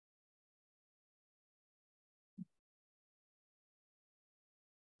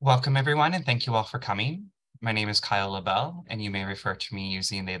Welcome everyone, and thank you all for coming. My name is Kyle LaBelle, and you may refer to me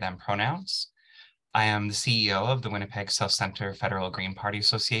using they, them pronouns. I am the CEO of the Winnipeg South Centre Federal Green Party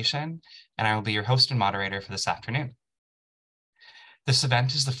Association, and I will be your host and moderator for this afternoon. This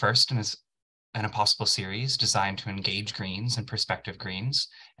event is the first in a possible series designed to engage Greens and prospective Greens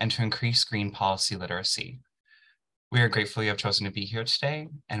and to increase green policy literacy. We are grateful you have chosen to be here today,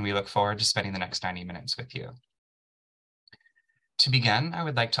 and we look forward to spending the next 90 minutes with you. To begin, I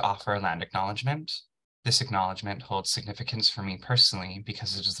would like to offer a land acknowledgement. This acknowledgement holds significance for me personally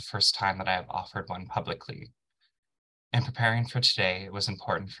because it is the first time that I have offered one publicly. In preparing for today, it was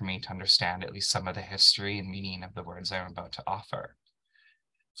important for me to understand at least some of the history and meaning of the words I am about to offer.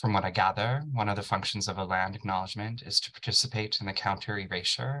 From what I gather, one of the functions of a land acknowledgement is to participate in the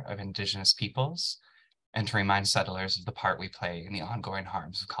counter-erasure of Indigenous peoples and to remind settlers of the part we play in the ongoing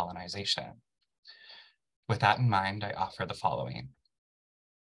harms of colonization. With that in mind, I offer the following.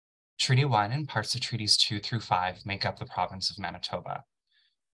 Treaty 1 and parts of Treaties 2 through 5 make up the province of Manitoba.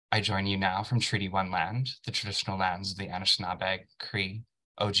 I join you now from Treaty 1 land, the traditional lands of the Anishinaabe, Cree,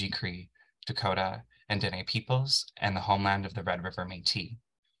 Oji-Cree, Dakota, and Dene peoples, and the homeland of the Red River Métis.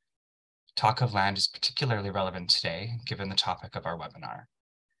 Talk of land is particularly relevant today, given the topic of our webinar.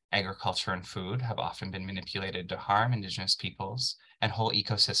 Agriculture and food have often been manipulated to harm Indigenous peoples, and whole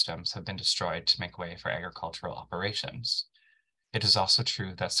ecosystems have been destroyed to make way for agricultural operations. It is also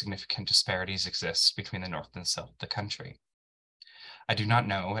true that significant disparities exist between the North and South of the country. I do not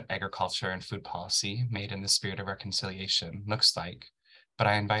know what agriculture and food policy made in the spirit of reconciliation looks like, but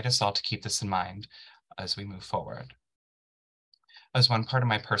I invite us all to keep this in mind as we move forward. As one part of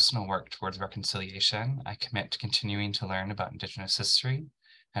my personal work towards reconciliation, I commit to continuing to learn about Indigenous history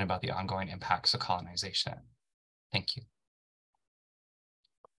and about the ongoing impacts of colonization. Thank you.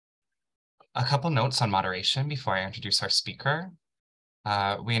 A couple notes on moderation before I introduce our speaker.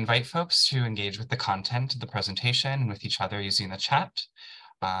 We invite folks to engage with the content of the presentation and with each other using the chat.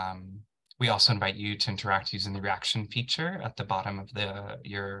 We also invite you to interact using the reaction feature at the bottom of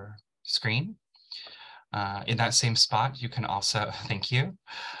your screen. In that same spot, you can also, thank you.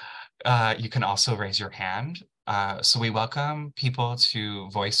 You can also raise your hand. So we welcome people to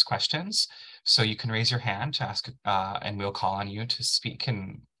voice questions. So you can raise your hand to ask, and we'll call on you to speak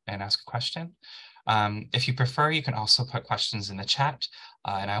and ask a question. If you prefer, you can also put questions in the chat,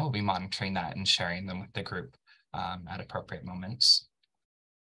 and I will be monitoring that and sharing them with the group at appropriate moments.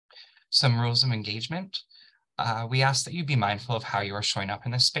 Some rules of engagement. We ask that you be mindful of how you are showing up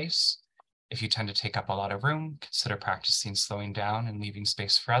in this space. If you tend to take up a lot of room, consider practicing slowing down and leaving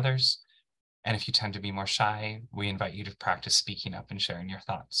space for others. And if you tend to be more shy, we invite you to practice speaking up and sharing your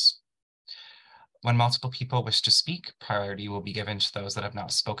thoughts. When multiple people wish to speak, priority will be given to those that have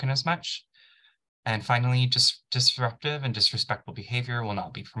not spoken as much. And finally, disruptive and disrespectful behavior will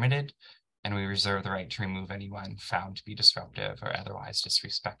not be permitted, and we reserve the right to remove anyone found to be disruptive or otherwise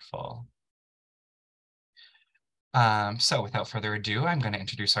disrespectful. So without further ado, I'm going to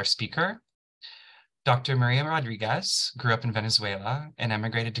introduce our speaker. Dr. Maria Rodriguez grew up in Venezuela and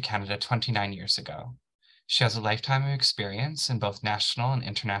emigrated to Canada 29 years ago. She has a lifetime of experience in both national and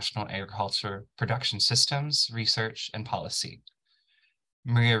international agriculture production systems, research, and policy.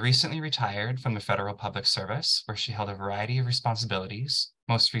 Maria recently retired from the Federal Public Service, where she held a variety of responsibilities,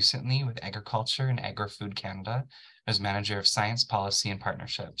 most recently with Agriculture and Agri-Food Canada as Manager of Science, Policy, and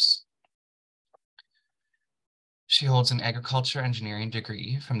Partnerships. She holds an agriculture engineering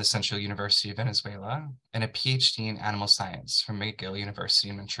degree from the Central University of Venezuela and a PhD in animal science from McGill University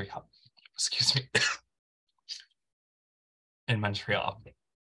in Montreal. Excuse me. In Montreal.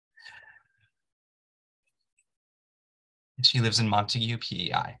 She lives in Montague,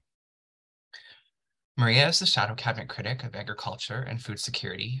 PEI. Maria is the Shadow Cabinet Critic of Agriculture and Food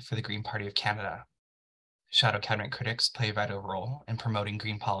Security for the Green Party of Canada. Shadow Cabinet critics play a vital role in promoting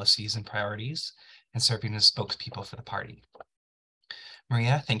green policies and priorities and serving as spokespeople for the party.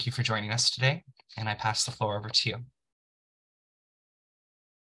 Maria, thank you for joining us today, and I pass the floor over to you.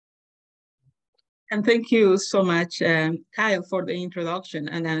 And thank you so much, Kyle, for the introduction.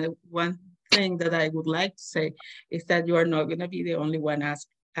 And one thing that I would like to say is that you are not going to be the only one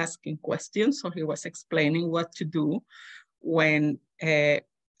asking questions. So he was explaining what to do when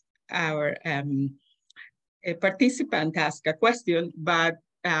our participant asks a question, but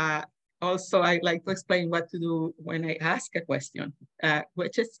also I like to explain what to do when I ask a question,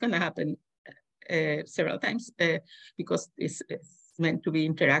 which is going to happen several times because it's meant to be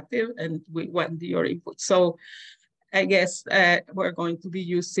interactive and we want your input. So I guess we're going to be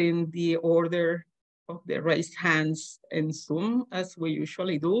using the order of the raised hands in Zoom as we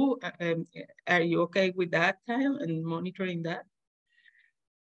usually do. Are you okay with that, Kyle, and monitoring that?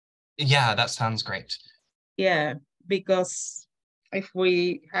 Yeah, that sounds great. Yeah, because if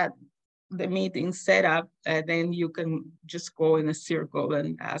we had the meeting set up, then you can just go in a circle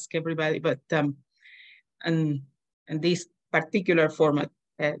and ask everybody. But and this particular format,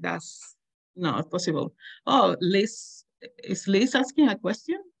 that's not possible. Oh, Liz, is Liz asking a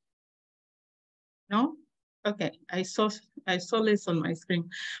question? No? Okay, I saw Liz on my screen.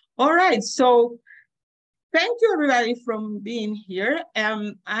 All right, so thank you everybody for being here.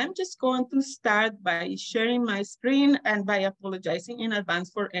 I'm just going to start by sharing my screen and by apologizing in advance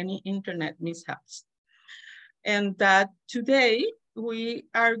for any internet mishaps. And that today we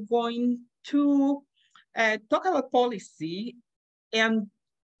are going to talk about policy and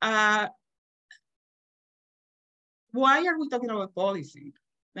why are we talking about policy?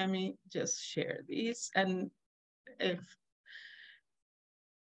 Let me just share this. And if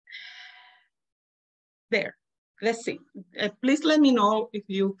there, let's see. Please let me know if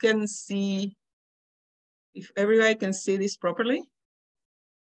you can see, if everybody can see this properly.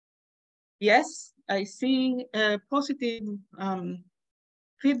 Yes, I see positive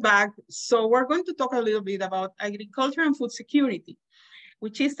feedback. So we're going to talk a little bit about agriculture and food security,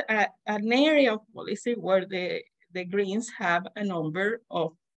 which is an area of policy where the Greens have a number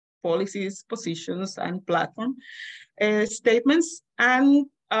of policies, positions, and platform statements. And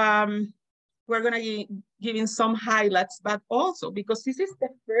we're going to be giving some highlights, but also because this is the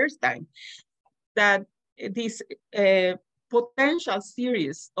first time that this potential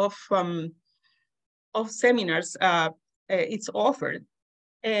series of seminars it's offered.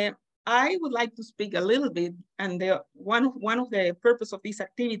 I would like to speak a little bit, and one of the purpose of this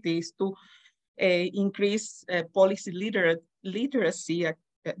activity is to increase policy literacy.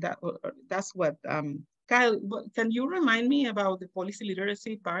 That's what Kyle. Can you remind me about the policy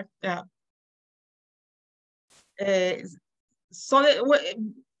literacy part?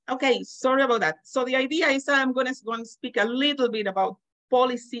 Okay, sorry about that. So the idea is that I'm going to speak a little bit about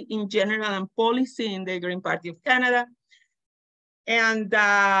policy in general and policy in the Green Party of Canada, and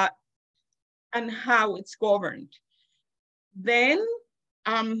how it's governed. Then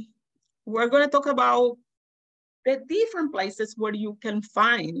we're going to talk about the different places where you can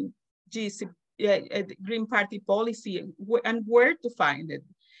find Green Party policy and where to find it,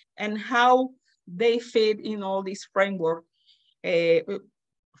 and how they fit in all this framework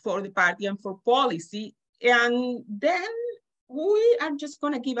for the party and for policy. And then we are just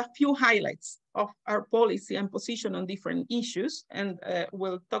going to give a few highlights of our policy and position on different issues. And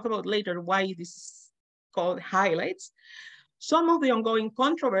we'll talk about later why this is called highlights. Some of the ongoing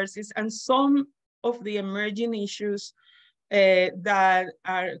controversies and some of the emerging issues that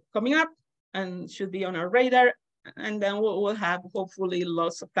are coming up and should be on our radar. And then we'll have hopefully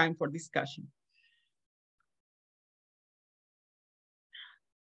lots of time for discussion.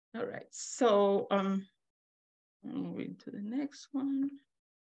 All right, so moving to the next one.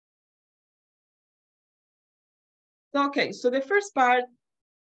 Okay, so the first part,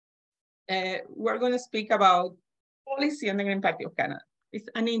 we're going to speak about policy on the Green Party of Canada. It's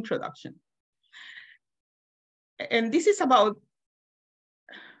an introduction. And this is about,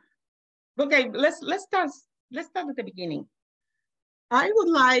 okay, let's start at the beginning. I would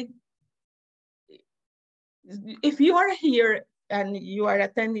like, if you are here and you are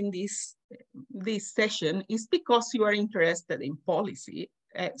attending this session, is because you are interested in policy.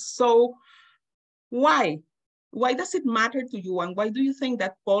 So why? Why does it matter to you, and why do you think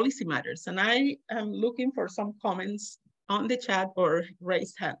that policy matters? And I am looking for some comments on the chat or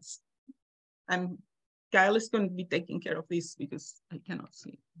raised hands. And Kyle is going to be taking care of this because I cannot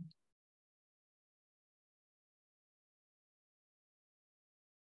see.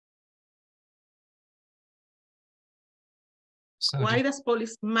 So why does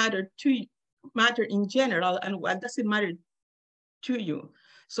policy matter in general, and what does it matter to you?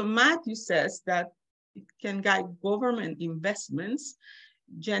 So Matthew says that it can guide government investments.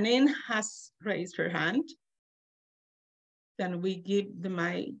 Janine has raised her hand. Can we give the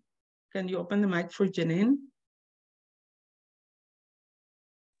mic? Can you open the mic for Janine?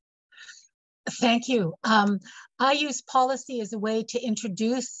 Thank you. I use policy as a way to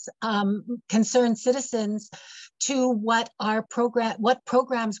introduce concerned citizens to what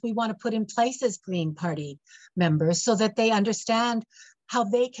programs we want to put in place as Green Party members, so that they understand how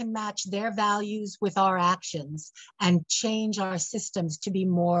they can match their values with our actions and change our systems to be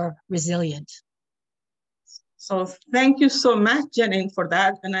more resilient. So thank you so much, Janine, for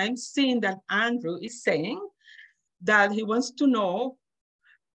that. And I'm seeing that Andrew is saying that he wants to know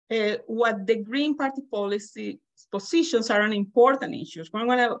what the Green Party policy positions are on important issues. We're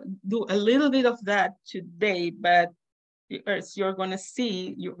going to do a little bit of that today, but as you're gonna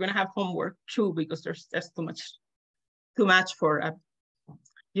see, you're gonna have homework too, because there's just too much for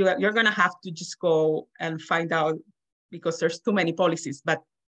you're gonna have to just go and find out, because there's too many policies. But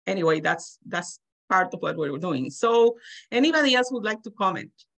anyway, that's part of what we're doing. So anybody else would like to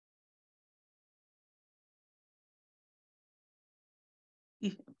comment?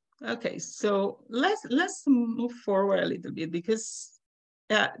 Okay, so let's move forward a little bit, because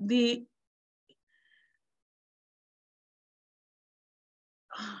I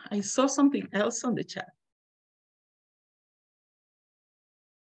saw something else on the chat.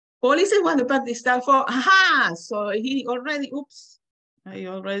 Policy what the party stand for. Aha! So he already, oops. I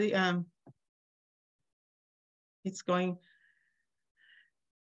already it's going.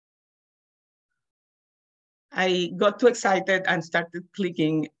 I got too excited and started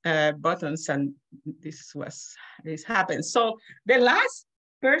clicking buttons, and this happened. So the last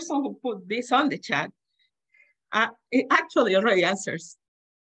person who put this on the chat, it actually already answers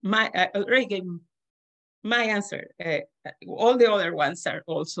already gave my answer. All the other ones are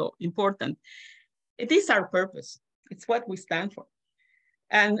also important. It is our purpose. It's what we stand for.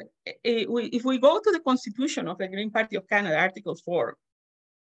 And if we go to the Constitution of the Green Party of Canada, Article 4,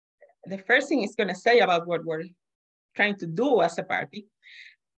 the first thing it's going to say about what we're trying to do as a party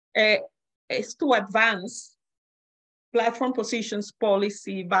is to advance platform positions,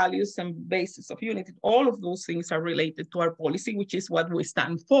 policy, values, and basis of unity. All of those things are related to our policy, which is what we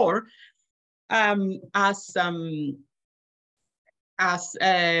stand for. Oh,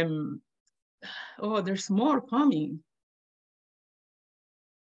 there's more coming.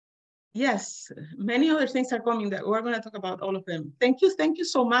 Yes, many other things are coming that we're going to talk about all of them. Thank you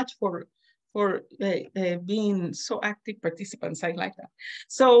so much for being so active participants. I like that.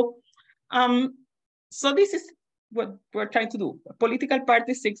 So, so this is what we're trying to do. A political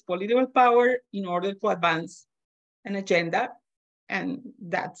party seeks political power in order to advance an agenda, and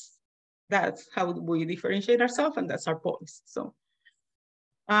that's how we differentiate ourselves, and that's our policy. So,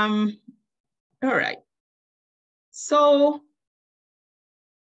 all right. So,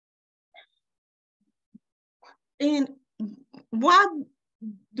 in what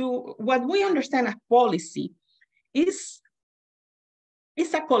we understand as policy is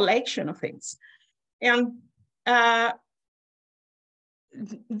a collection of things, and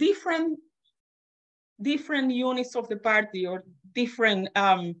different units of the party, or different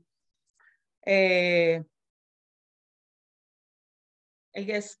I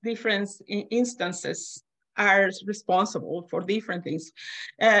guess different instances are responsible for different things,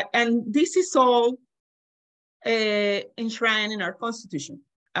 and this is all enshrined in our Constitution.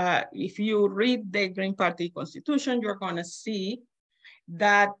 If you read the Green Party Constitution, you're going to see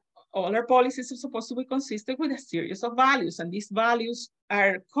that all our policies are supposed to be consistent with a series of values, and these values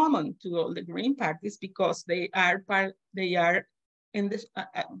are common to all the Green parties because they are part in this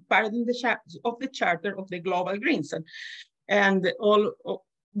part of the Charter of the Global Greens, and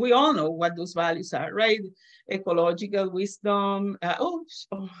we all know what those values are, right? Ecological wisdom. Oh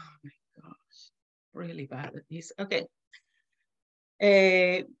my gosh, really bad at this. Okay.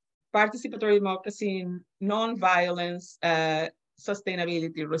 Participatory democracy, non-violence,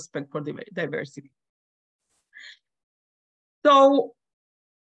 sustainability, respect for diversity. So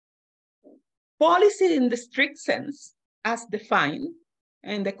policy in the strict sense, as defined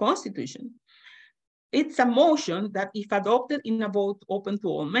in the Constitution, it's a motion that, if adopted in a vote open to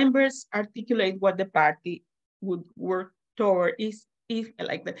all members, articulate what the party would work toward if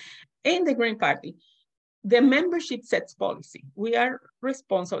elected. In the Green Party, the membership sets policy. We are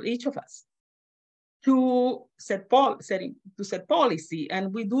responsible, each of us, to set policy,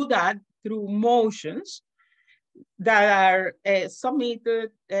 and we do that through motions that are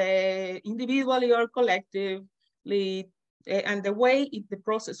submitted individually or collectively. And the way the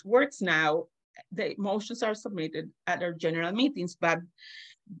process works now, the motions are submitted at our general meetings, but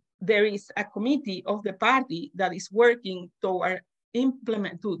there is a committee of the party that is working toward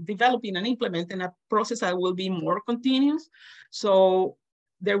developing and implementing a process that will be more continuous. So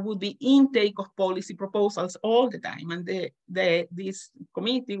there would be intake of policy proposals all the time. And this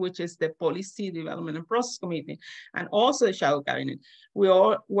committee, which is the Policy Development and Process Committee, and also the Shadow Cabinet, we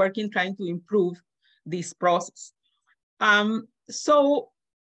are working trying to improve this process. So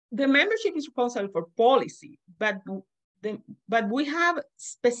the membership is responsible for policy, but we have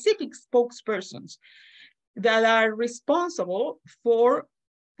specific spokespersons that are responsible for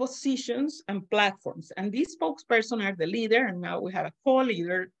positions and platforms. And these spokespersons are the leader, and now we have a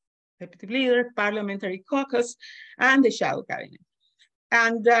co-leader, deputy leader, parliamentary caucus, and the Shadow Cabinet.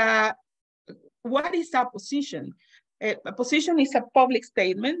 And what is a position? A position is a public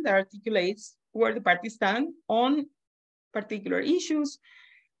statement that articulates where the party stands on particular issues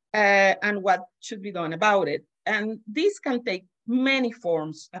and what should be done about it. And this can take many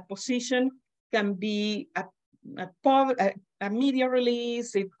forms. A position can be a media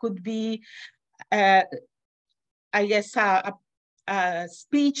release. It could be, I guess, a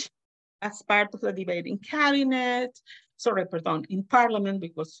speech as part of the debate in cabinet. Sorry, pardon, in parliament,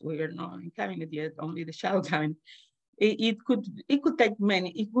 because we are not in cabinet yet, only the shadow cabinet. It could take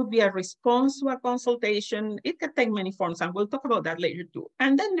many. It could be a response to a consultation. It could take many forms, and we'll talk about that later too.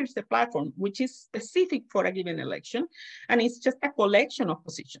 And then there's the platform, which is specific for a given election, and it's just a collection of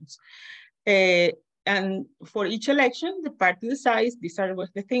positions. And for each election, the party decides these are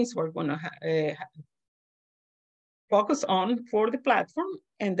the things we're going to focus on for the platform,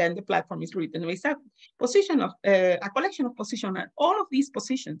 and then the platform is written. It's a position of a collection of positions, and all of these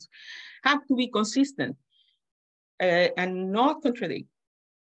positions have to be consistent and not contradict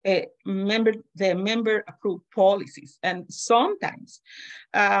the member approved policies. And sometimes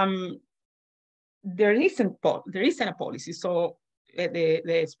there isn't a policy, so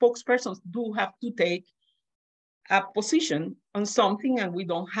the spokespersons do have to take a position on something, and we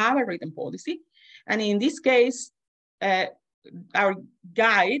don't have a written policy. And in this case, our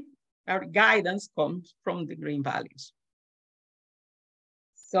guidance comes from the green values.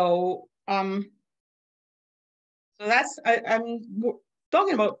 So so that's, I'm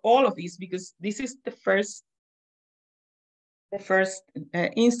talking about all of these because this is the first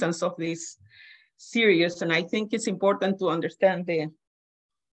instance of this series, and I think it's important to understand the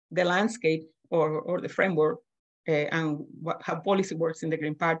landscape or the framework and how policy works in the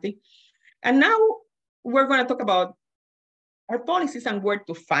Green Party. And now we're going to talk about our policies and where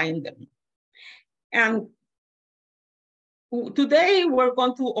to find them. And today we're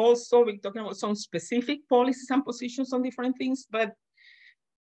going to also be talking about some specific policies and positions on different things, but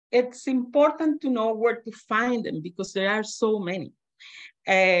it's important to know where to find them because there are so many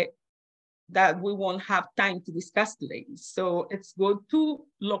that we won't have time to discuss today. So it's good to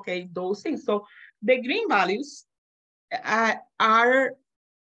locate those things. So the green values are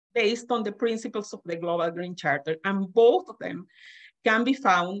based on the principles of the Global Green Charter, and both of them can be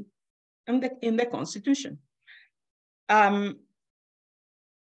found in the Constitution. Then,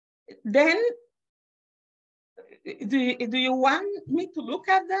 do you want me to look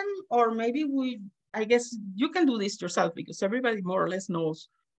at them, or maybe I guess you can do this yourself because everybody more or less knows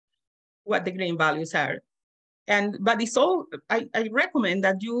what the green values are. But it's all, I recommend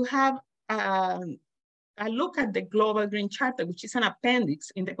that you have a look at the Global Green Charter, which is an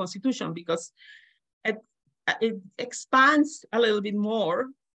appendix in the Constitution, because it expands a little bit more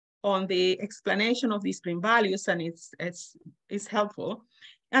on the explanation of these green values, and it's helpful.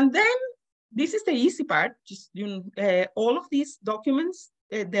 And then this is the easy part. Just all of these documents,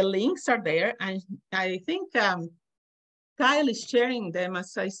 the links are there, and I think Kyle is sharing them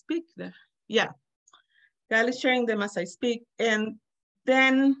as I speak. Yeah, Kyle is sharing them as I speak. And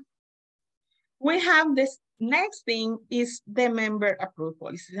then we have this next thing is the member approved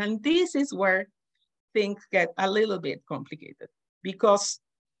policies. And this is where things get a little bit complicated because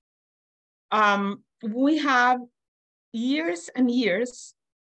we have years and years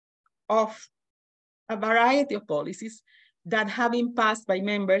of a variety of policies that have been passed by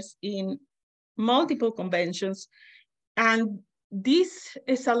members in multiple conventions. And this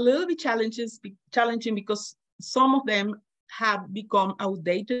is a little bit challenging because some of them have become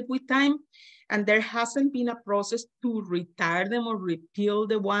outdated with time, and there hasn't been a process to retire them or repeal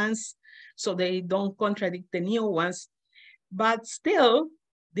the ones so they don't contradict the new ones. But still,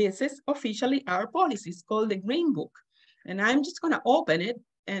 this is officially our policy. It's called the Green Book. And I'm just going to open it,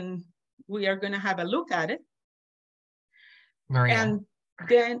 and we are going to have a look at it. Maria, and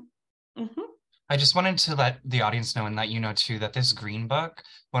then, I just wanted to let the audience know and let you know too that this Green Book,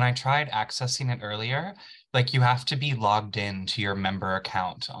 when I tried accessing it earlier, like you have to be logged in to your member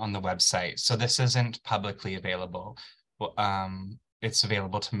account on the website. So this isn't publicly available. It's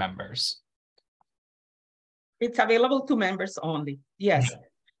available to members. It's available to members only, yes. Yeah.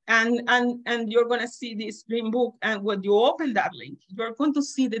 And you're going to see this Green Book, and when you open that link, you're going to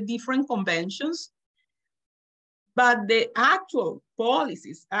see the different conventions, but the actual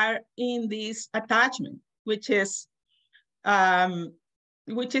policies are in this attachment, which is a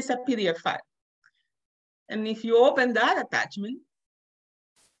PDF file. And if you open that attachment,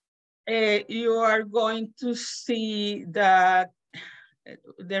 you are going to see that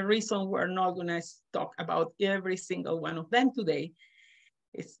the reason we're not going to talk about every single one of them today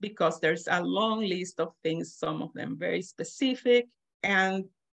is because there's a long list of things, some of them very specific,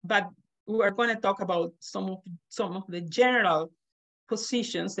 but we're going to talk about some of the general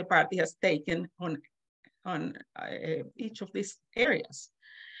positions the party has taken on on each of these areas.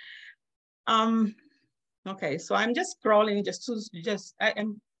 Okay, so I'm just scrolling just to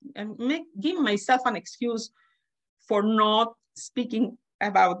I'm giving myself an excuse for not speaking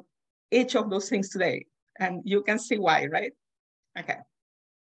about each of those things today. And you can see why, right? Okay.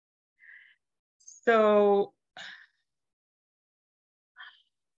 So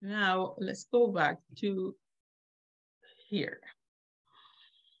now let's go back to here.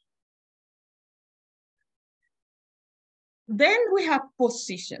 Then we have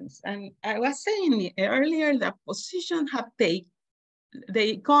positions. And I was saying earlier that positions have they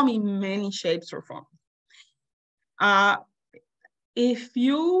come in many shapes or forms. If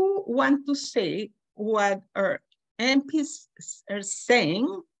you want to say what our MPs are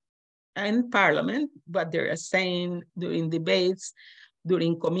saying in Parliament, what they're saying during debates,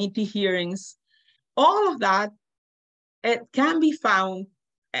 during committee hearings, all of that, it can be found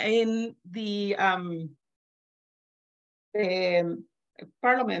in the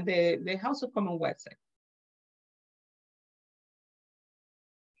Parliament, the House of Commons website.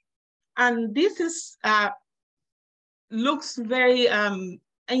 And this is looks very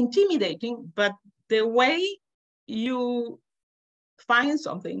intimidating, but the way you find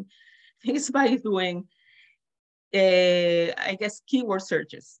something is by doing, I guess, keyword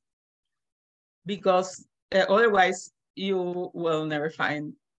searches, because otherwise you will never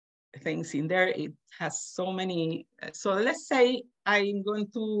find things in there. It has so many. So let's say I'm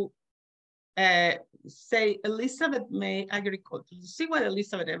going to say Elizabeth May agriculture. See what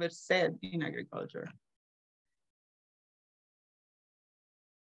Elizabeth ever said in agriculture.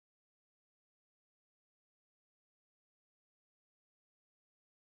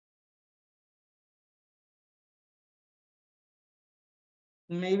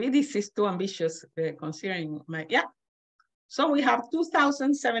 Maybe this is too ambitious considering my, yeah. So we have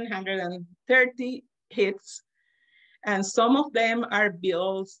 2,730 hits, and some of them are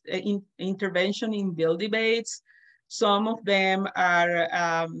bills, intervention in bill debates. Some of them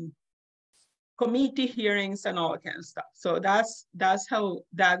are committee hearings and all kind of stuff. So that's how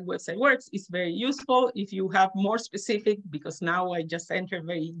that website works. It's very useful if you have more specific, because now I just enter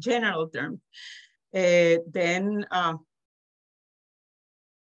very general terms. Then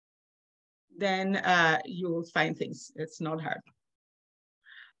you'll find things. It's not hard.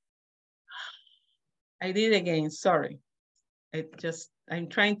 I did again, sorry. I'm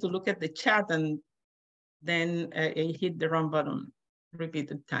trying to look at the chat and then I hit the wrong button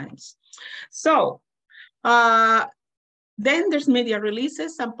repeated times. So then there's media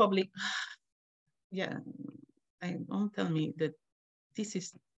releases and public. Yeah, don't tell me that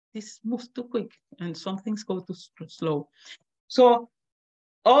this moves too quick and some things go too slow. So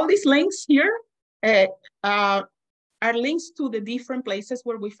all these links here are links to the different places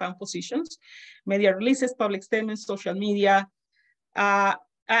where we found positions, media releases, public statements, social media,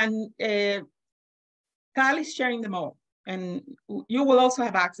 and Cal is sharing them all. And you will also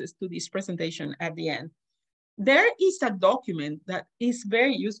have access to this presentation at the end. There is a document that is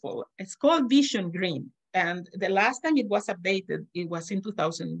very useful. It's called Vision Green. And the last time it was updated, it was in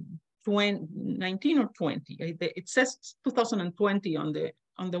 2019 or 20. It says 2020 on the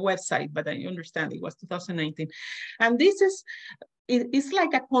website, but I understand it was 2019. And this is, it's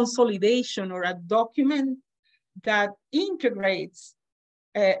like a consolidation or a document that integrates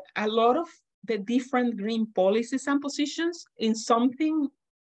a lot of the different green policies and positions in something,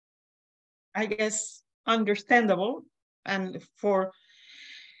 I guess, understandable. And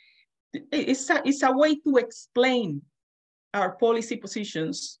it's a way to explain our policy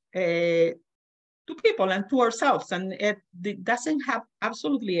positions to people and to ourselves. And it doesn't have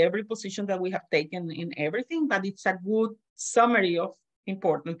absolutely every position that we have taken in everything, but it's a good summary of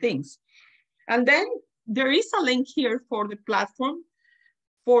important things. And then there is a link here for the platform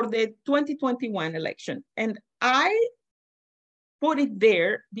for the 2021 election. And I put it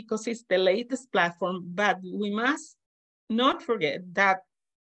there because it's the latest platform, but we must not forget that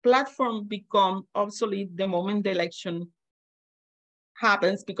platform become obsolete the moment the election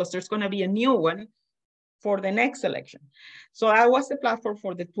happens, because there's going to be a new one for the next election. So I was the platform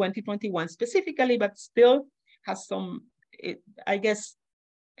for the 2021 specifically, but still has some, I guess,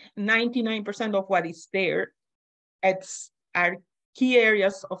 99% of what is there, it's our key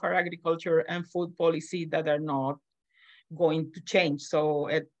areas of our agriculture and food policy that are not going to change. So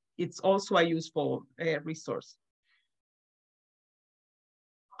it's also a useful resource.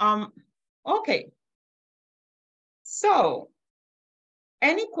 Okay. So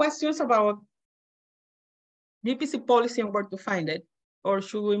any questions about DPC policy and where to find it? Or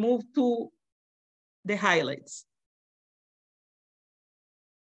should we move to the highlights?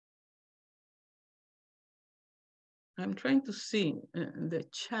 I'm trying to see the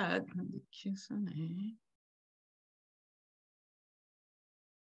chat and the Q&A.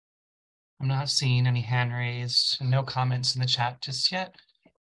 I'm not seeing any hand raised, no comments in the chat just yet.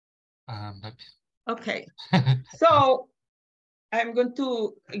 Okay, so I'm going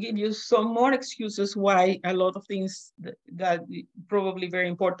to give you some more excuses why a lot of things that probably very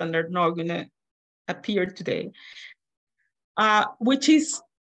important are not going to appear today, which is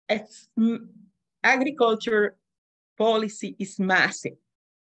agriculture policy is massive.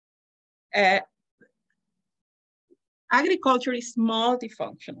 Agriculture is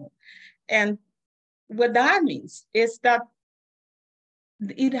multifunctional. And what that means is that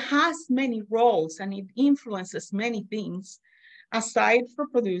it has many roles and it influences many things aside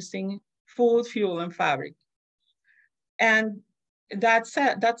from producing food, fuel, and fabric. And that's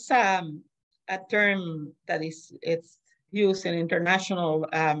a term that it's used in international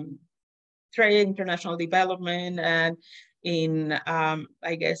trade, international development, and in,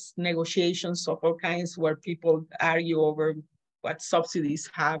 I guess, negotiations of all kinds where people argue over what subsidies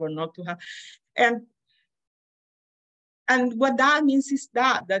have or not to have. And what that means is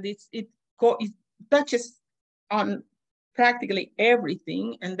that it touches on practically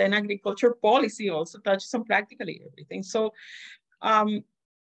everything, and then agriculture policy also touches on practically everything. So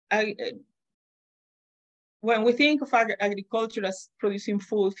when we think of agriculture as producing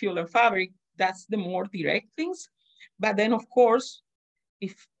food, fuel, and fabric, that's the more direct things. But then, of course,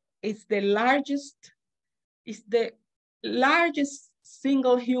 if it's the largest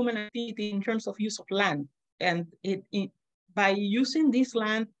single human activity in terms of use of land, and by using this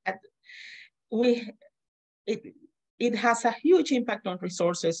land, it has a huge impact on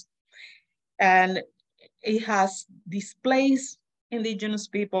resources, and it has displaced indigenous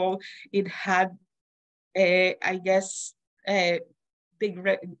people. It had, I guess,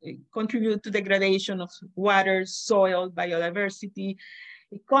 contribute to degradation of water, soil, biodiversity.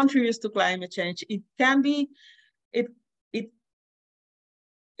 It contributes to climate change. It can be,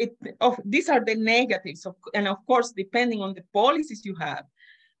 these are the negatives, and of course, depending on the policies you have,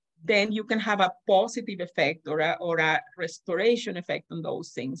 then you can have a positive effect or a restoration effect on those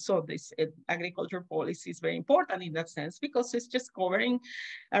things. So this agriculture policy is very important in that sense, because it's just covering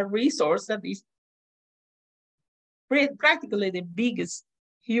a resource that is practically the biggest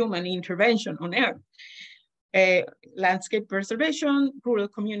human intervention on Earth. Landscape preservation, rural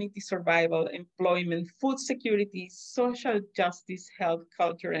community survival, employment, food security, social justice, health,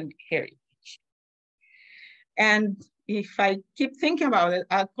 culture, and heritage. And if I keep thinking about it,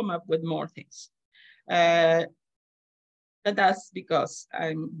 I'll come up with more things. But that's because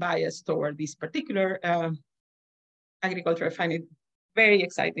I'm biased toward this particular agriculture. I find it very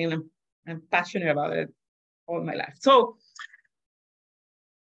exciting, and I'm passionate about it all my life. So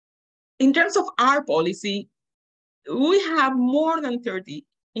in terms of our policy, we have more than 30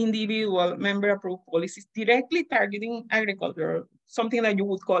 individual member-approved policies directly targeting agriculture, something that you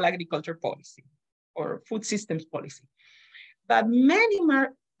would call agriculture policy or food systems policy. But many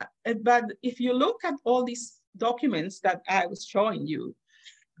more, but if you look at all these documents that I was showing you,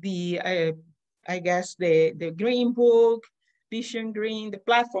 I guess the Green Book, Vision Green, the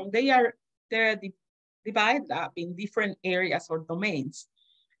platform, they're divided up in different areas or domains,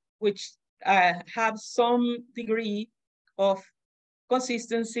 which have some degree of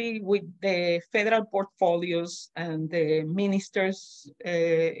consistency with the federal portfolios and the ministers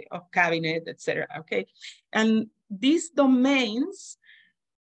of cabinet, etc. Okay, and these domains,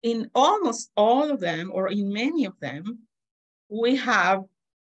 in almost all of them, or in many of them, we have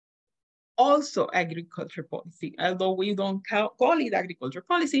also agriculture policy, although we don't call it agriculture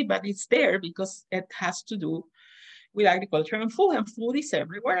policy, but it's there because it has to do with agriculture and food is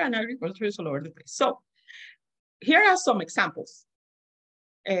everywhere, and agriculture is all over the place. So here are some examples.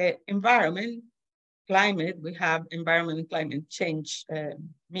 Environment, climate, we have environment and climate change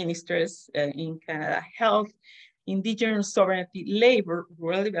ministers in Canada, health, indigenous sovereignty, labor,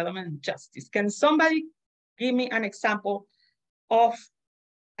 rural development, and justice. Can somebody give me an example of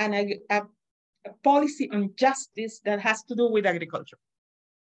a policy on justice that has to do with agriculture?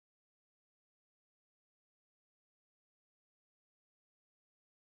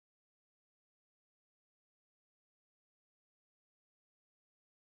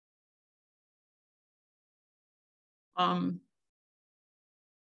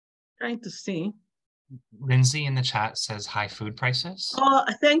 Trying to see. Lindsay in the chat says high food prices.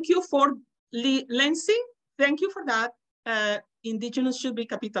 Thank you for Lindsay. Thank you for that. Indigenous should be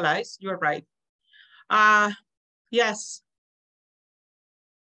capitalized. You're right. Yes.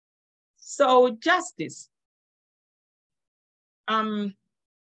 So justice.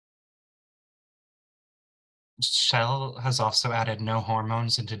 Shell has also added no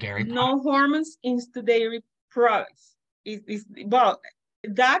hormones into dairy products. No hormones into dairy products. Well,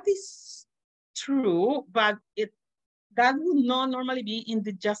 that is true, but that would not normally be in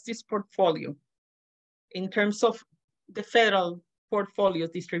the justice portfolio in terms of the federal portfolio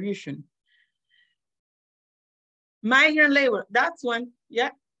distribution. Migrant labor, that's one,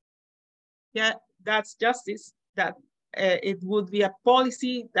 yeah, that's justice. That it would be a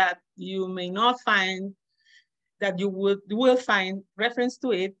policy that you may not find, that you will find reference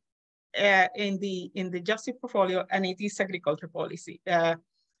to it in the justice portfolio, and it is agriculture policy.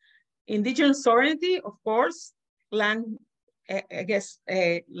 Indigenous sovereignty, of course, land,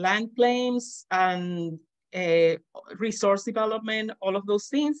 land claims and resource development, all of those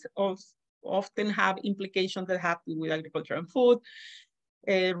things often have implications that have to do with agriculture and food.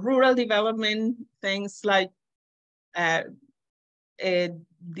 Rural development, things like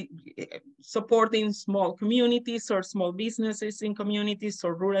supporting small communities or small businesses in communities,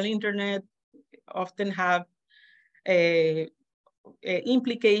 or rural internet often have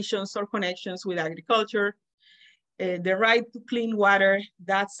implications or connections with agriculture. The right to clean water,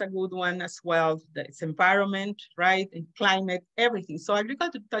 that's a good one as well. It's environment, right, and climate, everything. So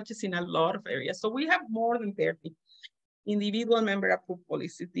agriculture touches in a lot of areas. So we have more than 30 individual member approved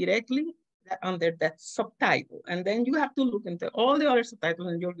policies directly under that subtitle. And then you have to look into all the other subtitles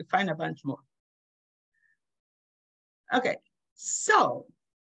and you'll find a bunch more. Okay, so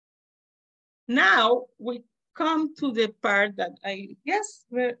now we come to the part that I guess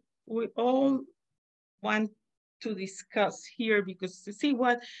we all want to discuss here, because to see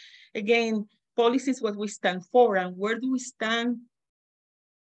what, again, policy is what we stand for, and where do we stand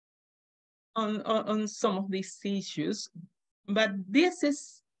on some of these issues. But these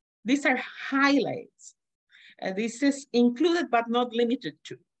are highlights. This is included but not limited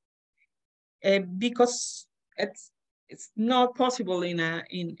to, because it's not possible in a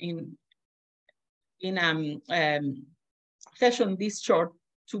session this short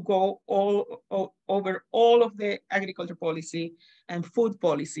to go over all of the agriculture policy and food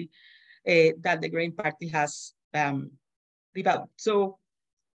policy that the Green Party has developed. So,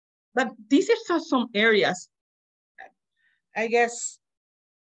 but these are some areas, I guess,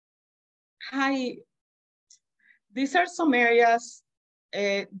 these are some areas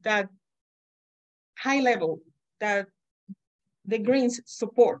that high level that the Greens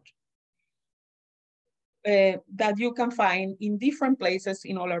support. That you can find in different places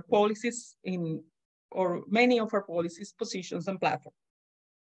in all our policies, or many of our policies, positions, and platforms.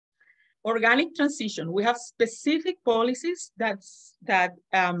 Organic transition, we have specific policies that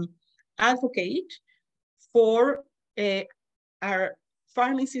advocate for our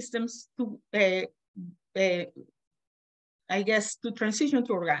farming systems to, I guess, to transition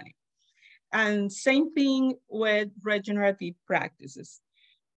to organic. And same thing with regenerative practices.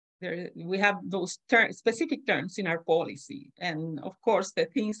 We have those specific terms in our policy. And of course, the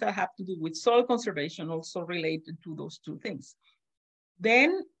things that have to do with soil conservation also related to those two things.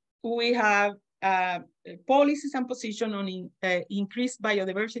 Then we have policies and position on increased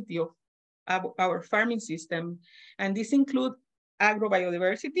biodiversity of our farming system. And this includes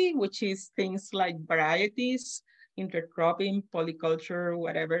agrobiodiversity, which is things like varieties, intercropping, polyculture,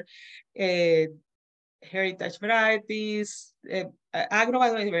 whatever, heritage varieties,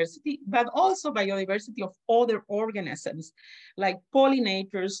 agrobiodiversity, but also biodiversity of other organisms like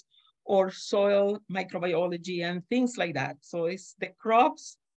pollinators or soil microbiology and things like that. So it's the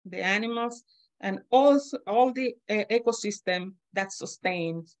crops, the animals, and also all the ecosystem that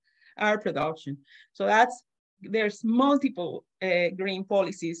sustains our production. So there's multiple green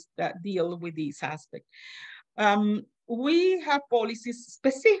policies that deal with this aspect. We have policies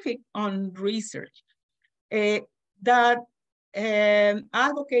specific on research that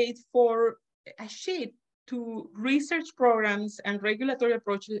advocate for a shift to research programs and regulatory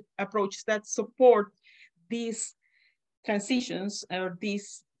approaches that support these transitions or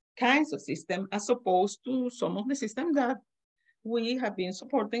these kinds of systems, as opposed to some of the systems that we have been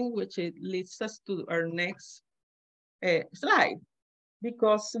supporting, which it leads us to our next slide.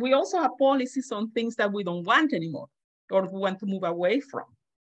 Because we also have policies on things that we don't want anymore or want to move away from.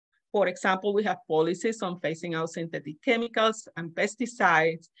 For example, we have policies on phasing out synthetic chemicals and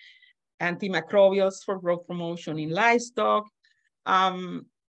pesticides, antimicrobials for growth promotion in livestock.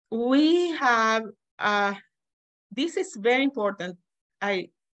 We have, this is very important,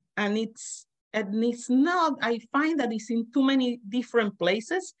 and it's not, I find that it's in too many different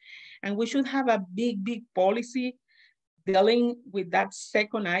places, and we should have a big policy dealing with that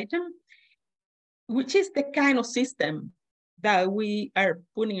second item, which is the kind of system that we are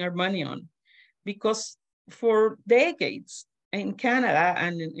putting our money on. Because for decades in Canada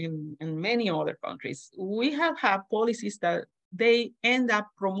and in many other countries, we have had policies that they end up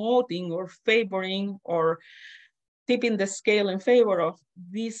promoting or favoring or tipping the scale in favor of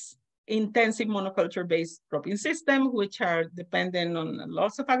this intensive monoculture-based cropping system, which are dependent on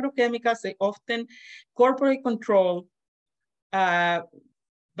lots of agrochemicals. They often corporate control by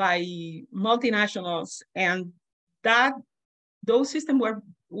multinationals, and those systems where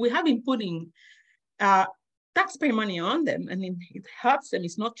we have been putting taxpayer money on them, and it helps them.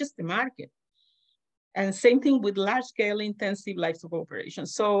 It's not just the market. And same thing with large-scale intensive livestock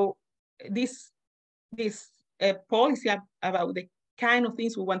operations. So this policy about the kind of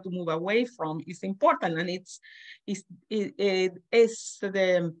things we want to move away from is important, and it is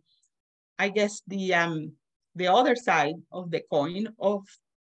the, I guess, the other side of the coin of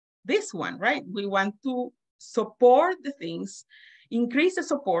this one, right? We want to support the things, increase the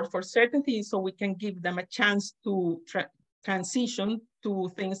support for certain things so we can give them a chance to transition to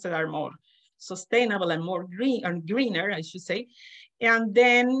things that are more sustainable and more greener, I should say. And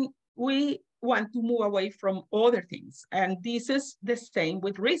then we want to move away from other things. And this is the same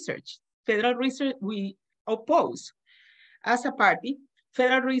with research. Federal research, we oppose as a party,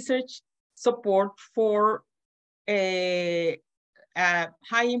 federal research support for high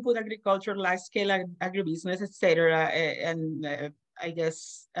input agriculture, large scale agribusiness, etc. And I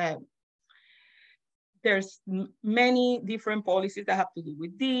guess there's many different policies that have to do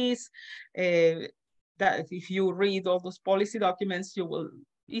with this. That if you read all those policy documents, you will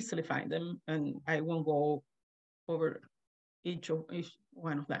easily find them, and I won't go over each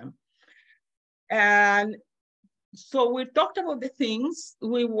one of them. And so we talked about the things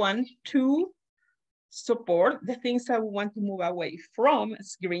we want to support, the things that we want to move away from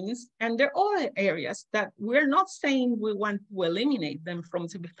as greens, and there are other areas that we're not saying we want to eliminate them from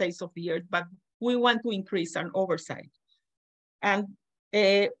the face of the earth, but we want to increase our oversight. And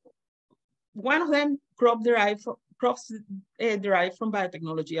one of them, crops derived from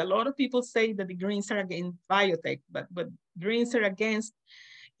biotechnology. A lot of people say that the Greens are against biotech, but Greens are against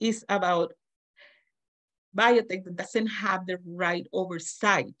is about biotech that doesn't have the right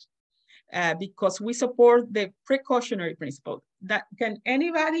oversight, because we support the precautionary principle. Can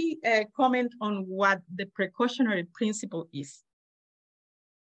anybody comment on what the precautionary principle is?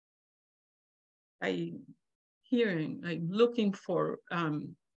 I'm looking for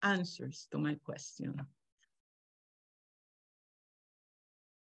answers to my question.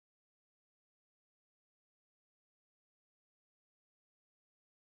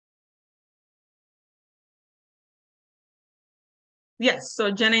 Yes,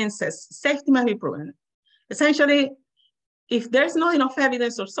 so Janine says, safety must be proven. Essentially, if there's not enough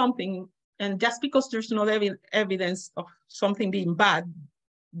evidence or something, and just because there's no evidence of something being bad,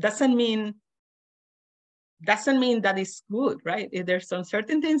 doesn't mean that it's good, right? There's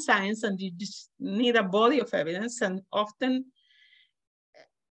uncertainty in science, and you just need a body of evidence, and often,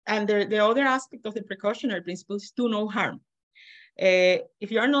 and the other aspect of the precautionary principle is do no harm.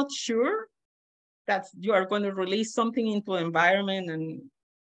 If you're not sure that you are going to release something into the environment and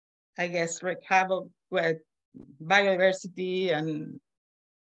I guess wreak havoc with biodiversity and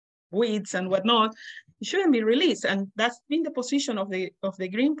weeds and whatnot, it shouldn't be released. And that's been the position of the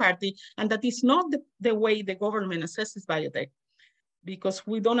Green Party, and that is not the way the government assesses biotech, because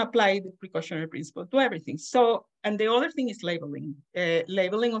we don't apply the precautionary principle to everything. So, and the other thing is labeling.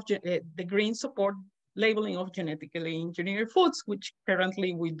 Labeling of the Greens support labeling of genetically engineered foods, which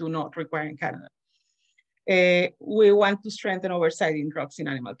currently we do not require in Canada. We want to strengthen oversight in drugs in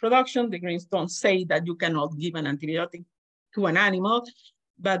animal production. The Greens don't say that you cannot give an antibiotic to an animal,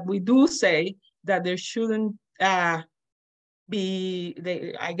 but we do say that there shouldn't I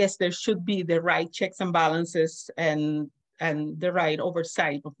guess there should be the right checks and balances and the right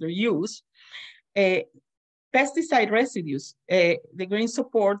oversight of their use. Pesticide residues, the Greens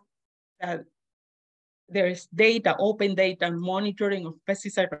support that there's data, open data, and monitoring of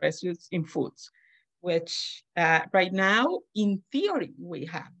pesticide residues in foods, which right now, in theory, we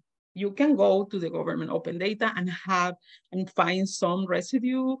have. You can go to the government open data and find some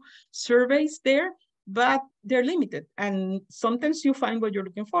residue surveys there, but they're limited. And sometimes you find what you're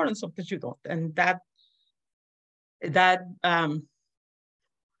looking for, and sometimes you don't. And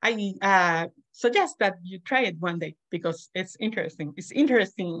I suggest that you try it one day, because it's interesting. It's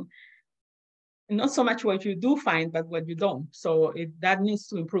interesting, not so much what you do find, but what you don't. So that needs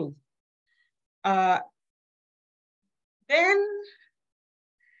to improve. Then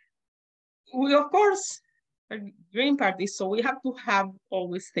we, of course, are Green Party, so we have to have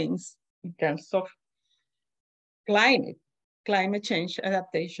always things in terms of climate change,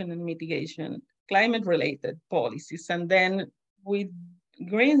 adaptation, and mitigation. climate-related policies, and then with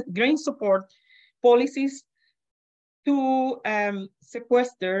green support policies to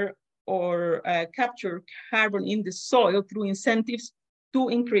sequester or capture carbon in the soil through incentives to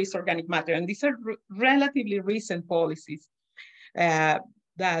increase organic matter. And these are relatively recent policies that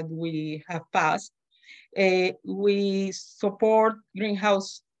we have passed. We support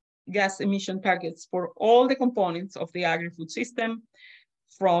greenhouse gas emission targets for all the components of the agri-food system,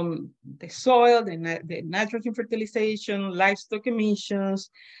 from the soil, the nitrogen fertilization, livestock emissions,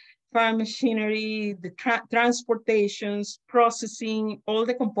 farm machinery, the transportations, processing, all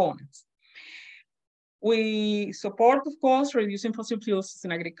the components. We support, of course, reducing fossil fuels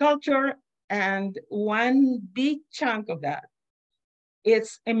in agriculture, and one big chunk of that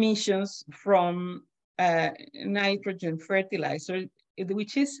is emissions from nitrogen fertilizer,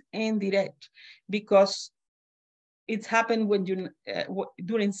 which is indirect, because it's happened when you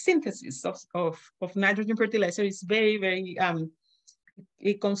during synthesis of nitrogen fertilizer. It's very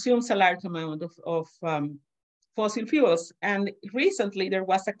it consumes a large amount of fossil fuels. And recently there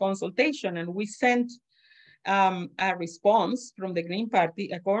was a consultation, and we sent a response from the Green Party,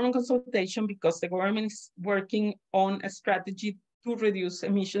 a government consultation, because the government is working on a strategy to reduce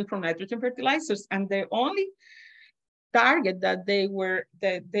emissions from nitrogen fertilizers. And the only target that they were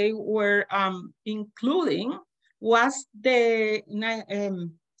including was the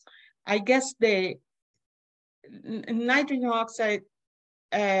I guess the nitrogen oxide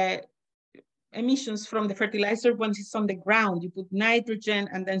emissions from the fertilizer once it's on the ground. You put nitrogen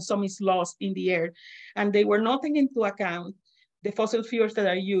and then some is lost in the air. And they were not taking into account the fossil fuels that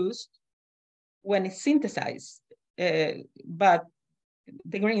are used when it's synthesized. But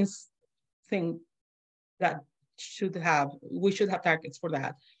the Greens think that we should have targets for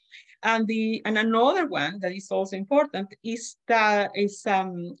that. And another one that is also important is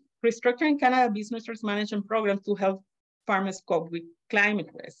restructuring Canada business risk management program to help farmers cope with climate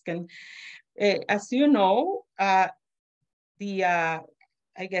risk. And as you know, I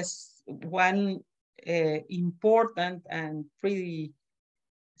guess one important and pretty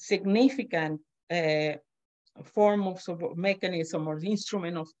significant form of support, mechanism or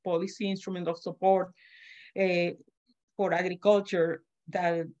instrument of policy, instrument of support for agriculture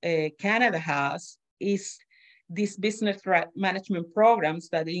that Canada has is these business management programs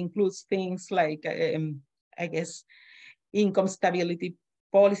that includes things like, I guess, income stability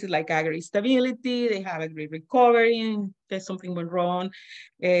policies like agri-stability, they have agri-recovery, if something went wrong,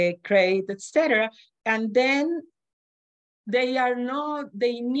 credit, etc. And then they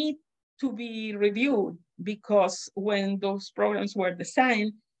need to be reviewed, because when those programs were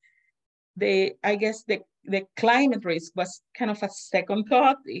designed, I guess the climate risk was kind of a second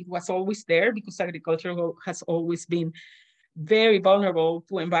thought. It was always there because agriculture has always been very vulnerable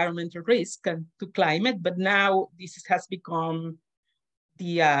to environmental risk and to climate, but now this has become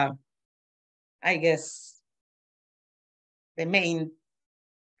the, I guess, the main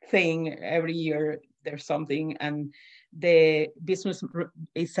thing. Every year there's something, and the business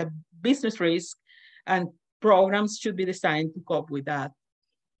is a business risk, and programs should be designed to cope with that.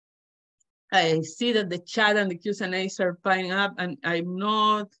 I see that the chat and the Q&As are piling up, and I'm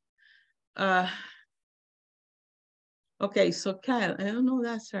not, okay, so Kyle, I don't know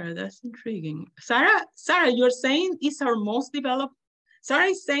that, Sarah, that's intriguing. Sarah, you're saying it's our most developed, Sarah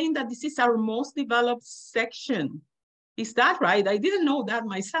is saying that this is our most developed section. Is that right? I didn't know that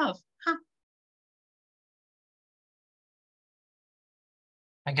myself. Huh.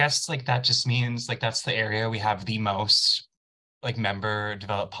 I guess like that just means like that's the area we have the most like member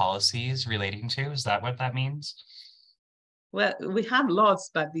developed policies relating to. Is that what that means? Well, we have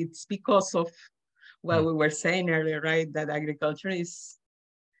lots, but it's because of what we were saying earlier, right? That agriculture is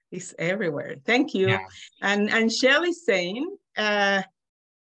everywhere. Thank you. Yeah. And Shelley is saying,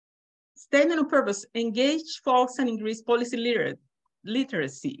 statement of purpose, engage folks and increase policy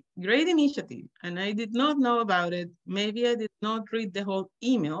literacy. Great initiative. And I did not know about it. Maybe I did not read the whole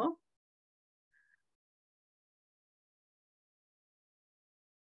email.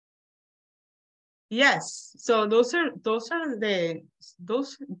 Yes, so that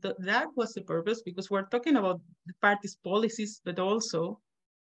was the purpose, because we're talking about the party's policies, but also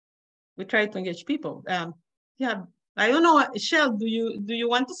we try to engage people. Yeah, I don't know, Shell, do you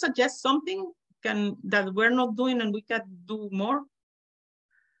want to suggest something that we're not doing and we can do more?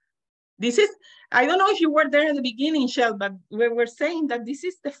 This is, I don't know if you were there at the beginning, Shell, but we were saying that this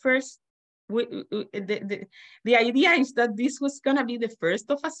is the first. The idea is that this was gonna be the first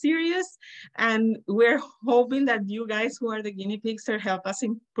of a series, and we're hoping that you guys who are the guinea pigs are help us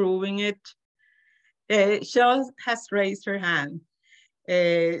improving it. Shell has raised her hand.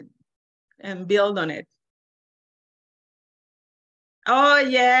 and build on it. Oh,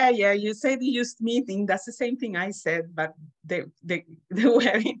 yeah, you said you used meeting. That's the same thing I said, but the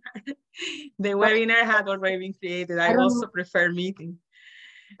webinar, the webinar had already been created. I also prefer meeting.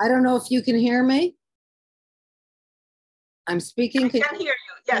 I don't know if you can hear me. I'm speaking. I can hear you,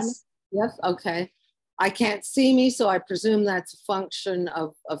 yes. Yes, okay. I can't see me, so I presume that's a function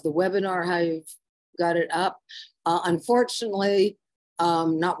of the webinar, how you've got it up. Unfortunately,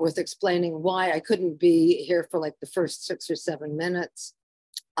 not worth explaining why I couldn't be here for like the first 6 or 7 minutes.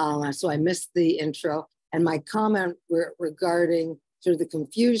 So I missed the intro. And my comment regarding sort of the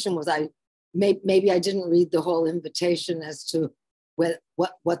confusion was maybe I didn't read the whole invitation as to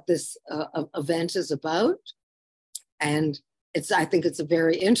what this event is about. And I think it's a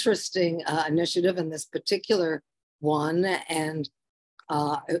very interesting initiative in this particular one. And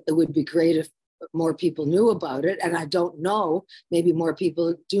it would be great if more people knew about it. And I don't know, maybe more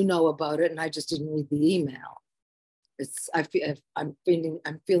people do know about it, and I just didn't read the email. I'm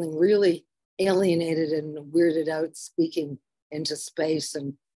feeling really alienated and weirded out speaking into space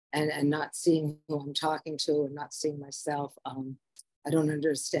and not seeing who I'm talking to and not seeing myself. I don't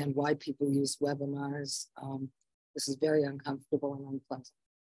understand why people use webinars. This is very uncomfortable and unpleasant.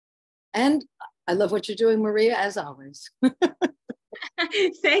 And I love what you're doing, Maria, as always.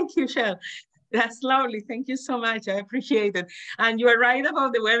 Thank you, Shell. That's lovely. Thank you so much. I appreciate it. And you are right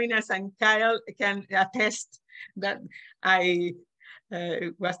about the webinars, and Kyle can attest that I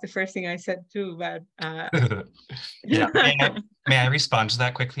was the first thing I said too, but yeah. May I respond to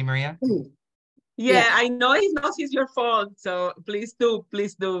that quickly, Maria? Yeah, I know it's your fault, so please do.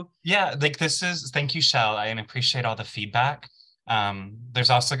 Yeah, like thank you, Shell. I appreciate all the feedback. There's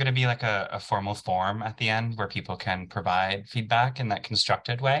also going to be like a formal form at the end where people can provide feedback in that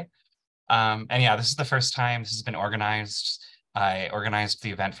constructed way. And yeah, this is the first time this has been organized. I organized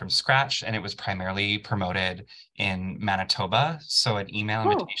the event from scratch, and it was primarily promoted in Manitoba. So an email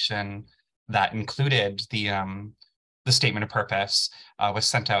invitation that included the statement of purpose was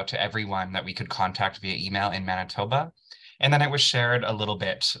sent out to everyone that we could contact via email in Manitoba. And then it was shared a little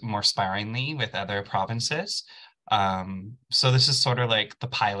bit more sparingly with other provinces. So this is sort of like the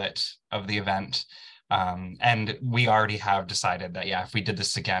pilot of the event. And we already have decided that, yeah, if we did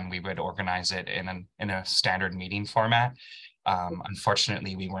this again, we would organize it in a standard meeting format.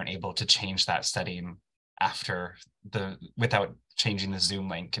 Unfortunately, we weren't able to change that setting without changing the Zoom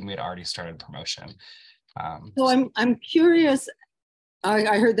link, and we had already started promotion. So I'm curious.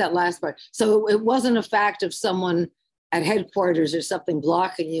 I heard that last part. So it wasn't a fact of someone at headquarters or something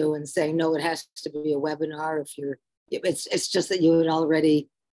blocking you and saying, no, it has to be a webinar. It's just that you had already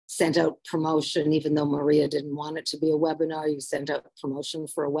sent out promotion, even though Maria didn't want it to be a webinar. You sent out promotion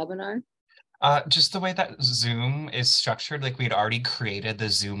for a webinar? Just the way that Zoom is structured, like we'd already created the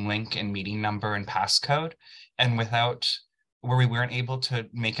Zoom link and meeting number and passcode, and where we weren't able to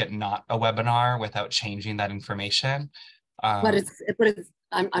make it not a webinar without changing that information. But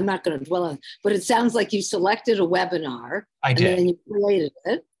I'm not going to dwell on it, but it sounds like you selected a webinar. I did. And then you created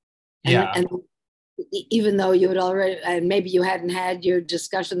it. And even though you had already, and maybe you hadn't had your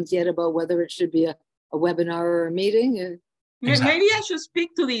discussions yet about whether it should be a webinar or a meeting. Exactly. Maybe I should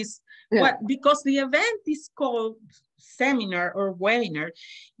speak to this. Yeah. Because the event is called seminar or webinar.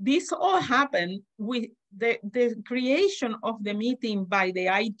 This all happened with the creation of the meeting by the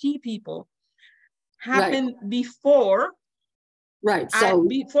IT people happened before. Right. So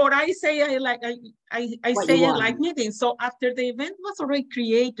before I say I like meetings. So after the event was already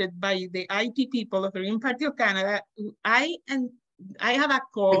created by the IT people of the Green Party of Canada, I had a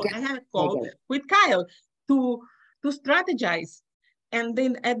call with Kyle to strategize. And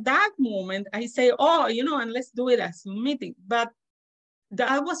then at that moment, I say, and let's do it as a meeting. But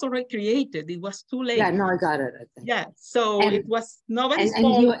that was already created. It was too late. Yeah, no, I got it. I think. Yeah, so it was nobody's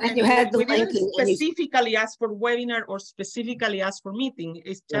fault. And you had the we link. didn't specifically ask for webinar or specifically ask for meeting.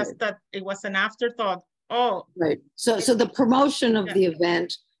 It's just that it was an afterthought. Oh, right. So the promotion of the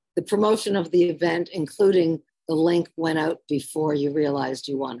event, including the link, went out before you realized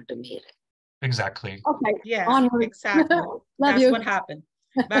you wanted a meeting. Exactly. Okay. Yeah. Onward. Exactly. That's you. what happened.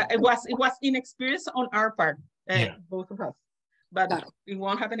 But it was inexperience on our part, both of us. But it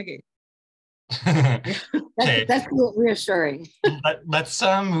won't happen again. Okay. That's reassuring. Let's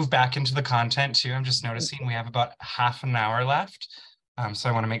move back into the content too. I'm just noticing we have about half an hour left. So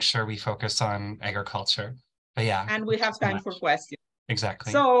I want to make sure we focus on agriculture. But yeah. And we have time for questions.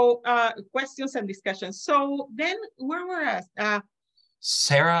 Exactly. So questions and discussions. So then where we're at?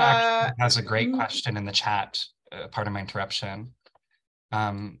 Sarah actually has a great question in the chat, part of my interruption.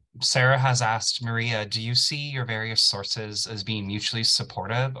 Sarah has asked, Maria, do you see your various sources as being mutually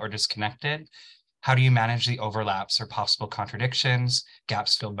supportive or disconnected? How do you manage the overlaps or possible contradictions,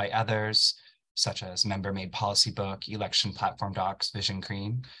 gaps filled by others, such as member-made policy book, election platform docs, Vision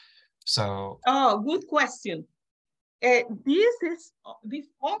Green? So, oh, good question. This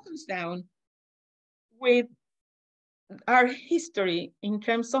all comes down with our history in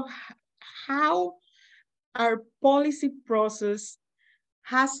terms of how our policy process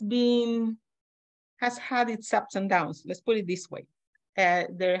has had its ups and downs. Let's put it this way.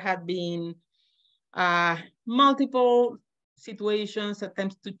 There have been multiple situations,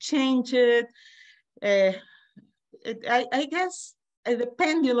 attempts to change it. I guess the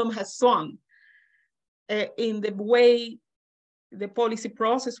pendulum has swung in the way the policy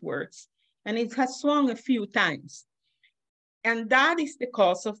process works, and it has swung a few times. And that is the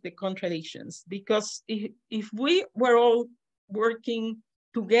cause of the contradictions, because if we were all working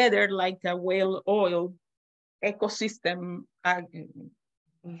together like a well-oiled ecosystem,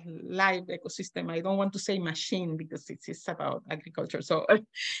 live ecosystem, I don't want to say machine because it's about agriculture. So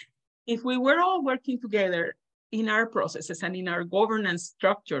if we were all working together in our processes and in our governance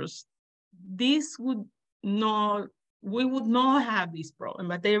structures, we would not have this problem.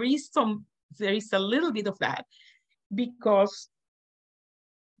 But there is a little bit of that, because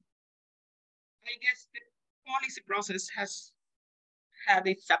I guess the policy process has had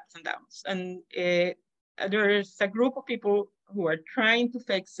its ups and downs. And there's a group of people who are trying to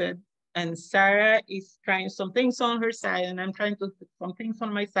fix it. And Sarah is trying some things on her side, and I'm trying to do some things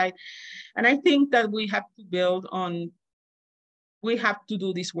on my side. And I think that we have to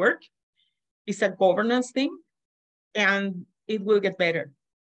do this work. It's a governance thing, and it will get better.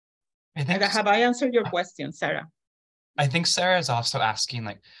 Have I answered your question, Sarah? I think Sarah is also asking,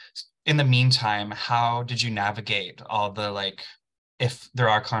 like, in the meantime, how did you navigate all the, like, if there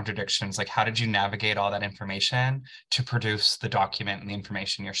are contradictions, like, how did you navigate all that information to produce the document and the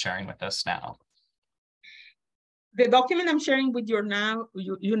information you're sharing with us now? The document I'm sharing with you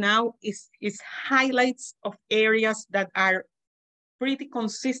now is highlights of areas that are pretty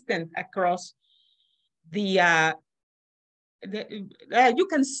consistent across you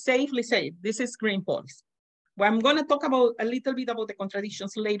can safely say this is green policy. Well, I'm going to talk about a little bit about the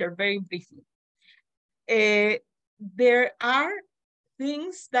contradictions later, very briefly. There are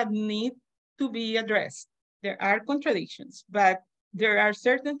things that need to be addressed. There are contradictions, but there are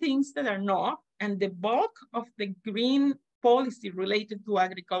certain things that are not, and the bulk of the green policy related to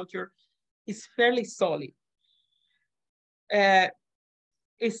agriculture is fairly solid.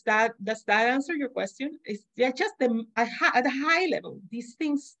 Does that answer your question? It's just at a high level. These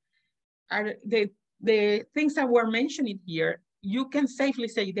things are the things that we're mentioning here. You can safely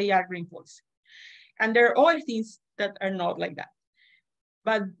say they are green policy, and there are other things that are not like that.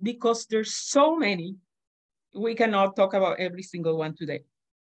 But because there's so many, we cannot talk about every single one today.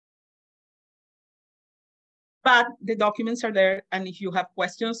 But the documents are there, and if you have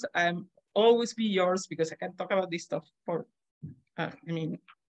questions, always be yours, because I can talk about this stuff for,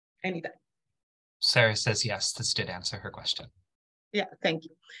 anytime. Sarah says yes, this did answer her question. Yeah, thank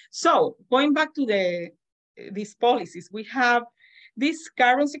you. So going back to these policies, we have this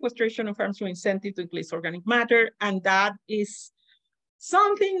carbon sequestration of farms through incentive to increase organic matter, and that is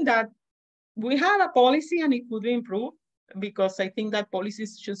something that we have a policy and it could be improved, because I think that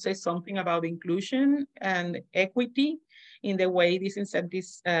policies should say something about inclusion and equity in the way these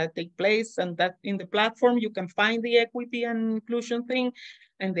incentives take place, and that in the platform you can find the equity and inclusion thing,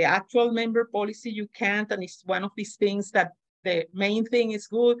 and the actual member policy you can't, and it's one of these things that the main thing is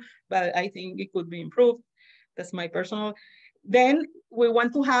good, but I think it could be improved. That's my personal. Then we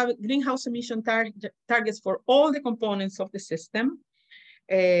want to have greenhouse emission targets for all the components of the system.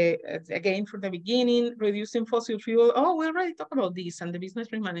 Again, from the beginning, reducing fossil fuel. Oh, we already talked about this, and the business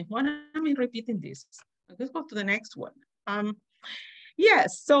risk management. Why am I repeating this? Let's go to the next one.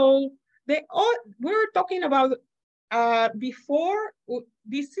 Yes, so we're talking about before.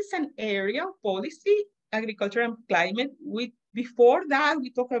 This is an area of policy, agriculture and climate. Before that,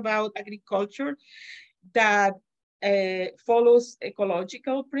 we talk about agriculture that follows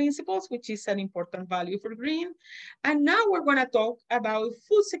ecological principles, which is an important value for green. And now we're going to talk about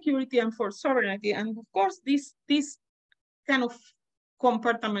food security and food sovereignty. And of course, these kind of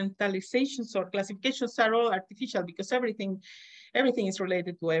compartmentalizations or classifications are all artificial, because everything is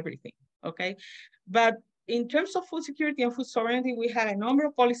related to everything, okay? But in terms of food security and food sovereignty, we have a number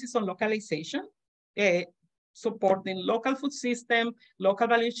of policies on localization, supporting local food system, local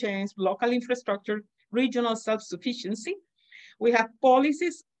value chains, local infrastructure, regional self-sufficiency. We have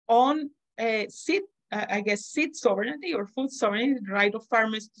policies on seed I guess, seed sovereignty or food sovereignty, the right of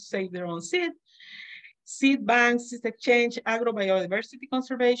farmers to save their own seed banks, seed exchange, agrobiodiversity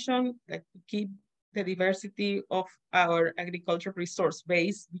conservation, like to keep the diversity of our agricultural resource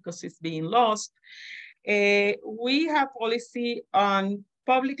base because it's being lost. We have policy on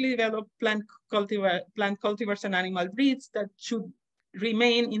publicly developed plant cultivars and animal breeds that should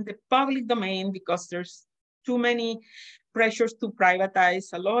remain in the public domain because there's too many pressures to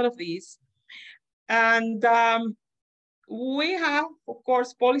privatize a lot of these. And we have, of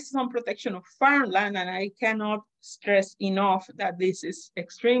course, policies on protection of farmland, and I cannot stress enough that this is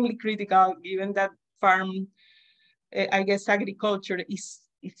extremely critical, given that I guess agriculture is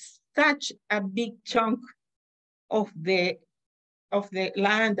such a big chunk of the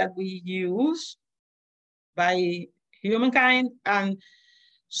land that we use by humankind, and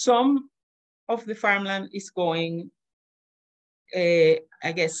some of the farmland is going,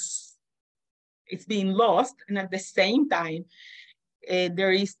 I guess, it's being lost, and at the same time,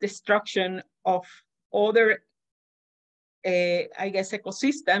 there is destruction of other, I guess,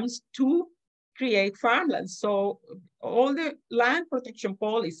 ecosystems to create farmland. So all the land protection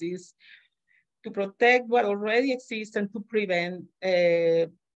policies to protect what already exists and to prevent, I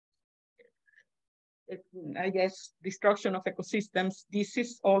guess, destruction of ecosystems, this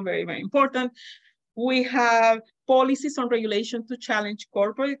is all very, very important. We have policies on regulation to challenge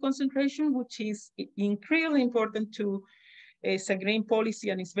corporate concentration, which is incredibly important to it's a green policy,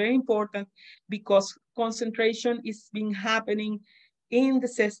 and it's very important because concentration is been happening in the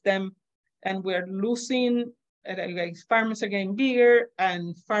system, and we're losing, farmers are getting bigger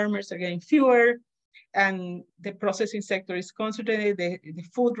and farmers are getting fewer, and the processing sector is concentrated, the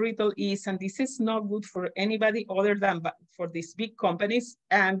food retail is, and this is not good for anybody other than for these big companies.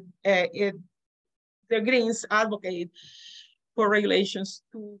 And the Greens advocate for regulations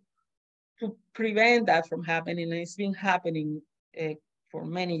to prevent that from happening, and it's been happening for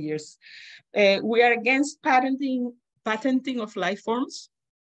many years. We are against patenting of life forms.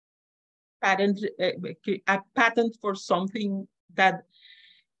 A patent for something that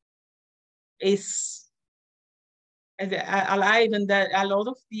is alive, and that a lot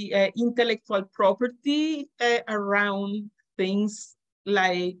of the intellectual property around things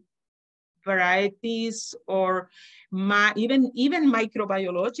like varieties or even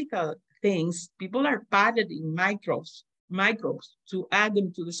microbiological things, people are patenting microbes to add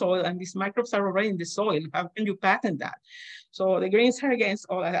them to the soil, and these microbes are already in the soil. How can you patent that? So the Greens are against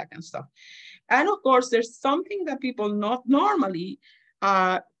all of that kind of stuff. And of course, there's something that people not normally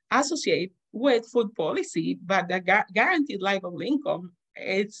associate with food policy, but the guaranteed livable income,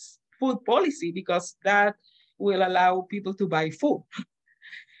 it's food policy because that will allow people to buy food.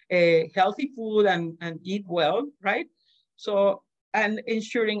 Healthy food and eat well, right? So, and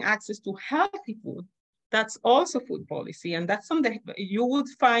ensuring access to healthy food, that's also food policy. And that's something you would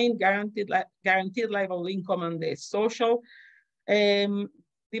find guaranteed livable income on the social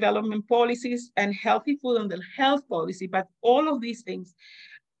development policies and healthy food on the health policy. But all of these things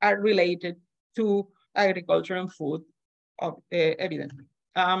are related to agriculture and food, evidently.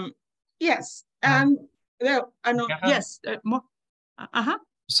 Yes, and yes, more.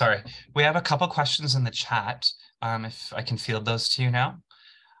 Sorry, we have a couple questions in the chat. If I can field those to you now.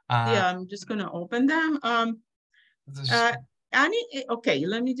 Yeah, I'm just gonna open them. Annie, okay,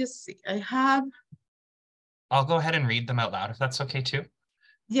 let me just see. I'll go ahead and read them out loud if that's okay too.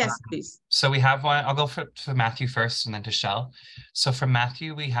 Yes, please. So we have one, I'll go for Matthew first and then to Shell. So from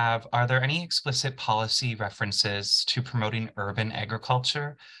Matthew, we have, are there any explicit policy references to promoting urban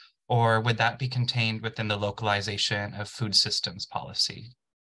agriculture, or would that be contained within the localization of food systems policy?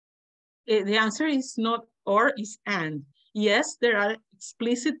 The answer is not or, is and. Yes, there are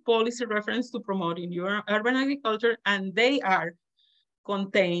explicit policy reference to promoting urban agriculture, and they are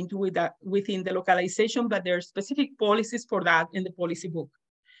contained within the localization, but there are specific policies for that in the policy book.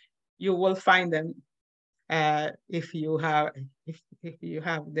 You will find them if you have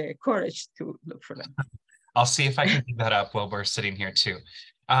the courage to look for them. I'll see if I can dig that up while we're sitting here too.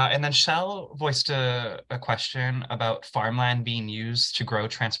 And then Shell voiced a question about farmland being used to grow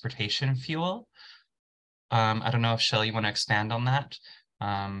transportation fuel. I don't know if Shell, you want to expand on that,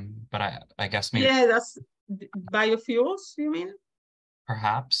 but I guess maybe. Yeah, that's biofuels, you mean?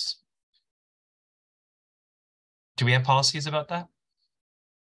 Perhaps. Do we have policies about that?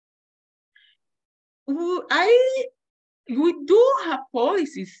 We do have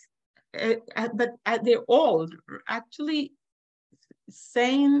policies, but they're old, actually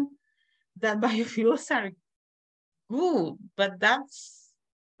saying that biofuels are good,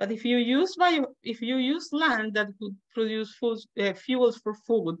 but if you use land that could produce fuels for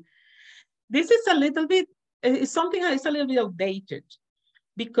food, this is a little bit, it's something that is a little bit outdated,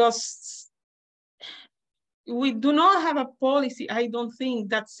 because we do not have a policy, I don't think,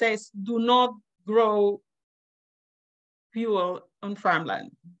 that says do not grow fuel on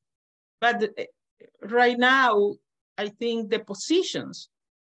farmland. But right now, I think the positions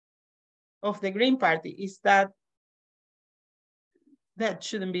of the Green Party is that that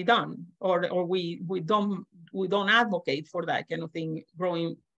shouldn't be done, or we don't advocate for that kind of thing,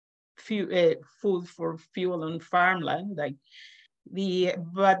 growing food for fuel on farmland.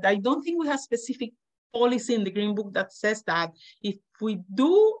 But I don't think we have specific policy in the Green Book that says that. If we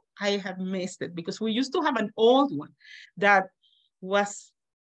do, I have missed it, because we used to have an old one that was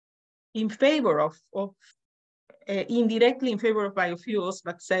in favor of indirectly in favor of biofuels,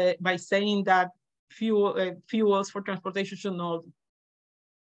 but by saying that fuels for transportation should not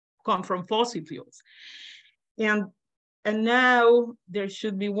come from fossil fuels. And now there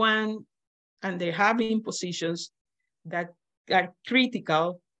should be one, and there have been positions that are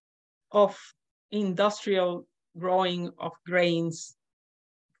critical of industrial growing of grains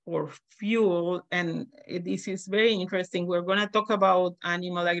for fuel. And this is very interesting. We're going to talk about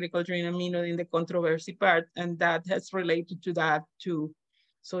animal agriculture in a minute in the controversy part, and that has related to that too.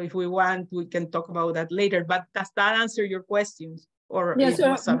 So if we want, we can talk about that later. But does that answer your questions? Or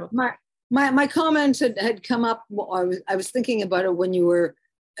yeah, so my comment had come up. I was thinking about it when you were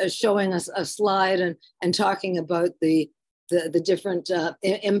showing us a slide and talking about the different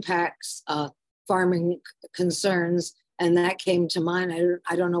impacts, farming concerns, and that came to mind.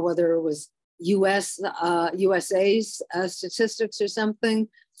 I don't know whether it was USA's statistics or something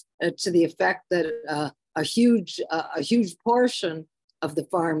to the effect that a huge portion of the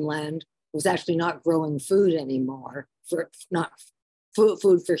farmland was actually not growing food anymore, not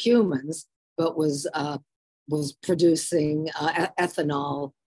food for humans, but was producing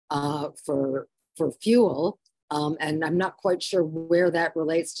ethanol for fuel. And I'm not quite sure where that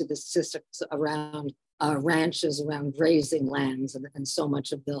relates to the statistics around ranches, around grazing lands, and so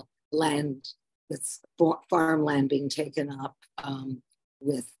much of the land that's farmland being taken up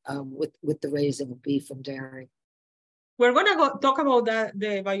with the raising of beef and dairy. We're going to talk about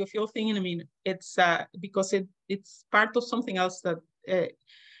the biofuel thing in a minute. It's because it's part of something else that.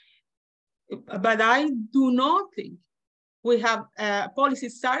 But I do not think we have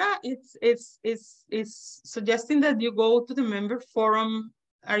policies. Sarah, it's suggesting that you go to the member forum.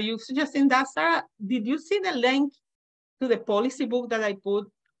 Are you suggesting that, Sarah? Did you see the link to the policy book that I put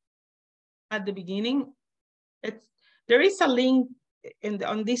at the beginning? There is a link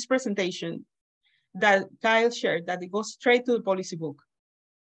on this presentation that Kyle shared that it goes straight to the policy book.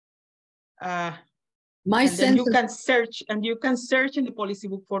 Then you can search, and you can search in the policy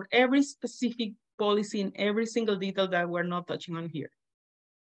book for every specific policy in every single detail that we're not touching on here.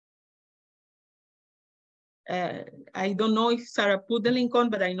 I don't know if Sarah put the link on,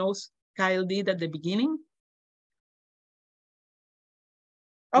 but I know Kyle did at the beginning.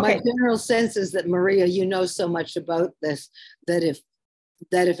 Okay. My general sense is that, Maria, you know so much about this that if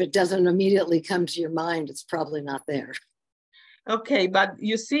it doesn't immediately come to your mind, it's probably not there. Okay, but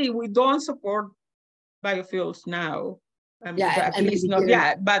you see, we don't support biofuels now. Yeah, at least not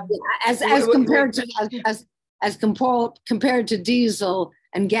yet. But as compared to diesel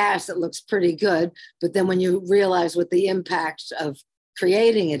and gas, it looks pretty good. But then when you realize what the impact of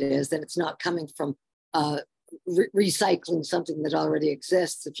creating it is, that it's not coming from recycling something that already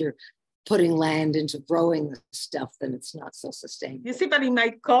exists. If you're putting land into growing the stuff, then it's not so sustainable. You see, but in my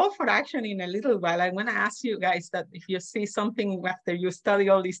call for action in a little while, I want to ask you guys that if you see something after you study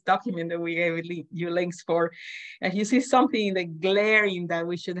all this document that we gave you links for, if you see something in the glaring that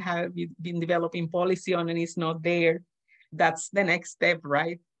we should have been developing policy on and it's not there, that's the next step,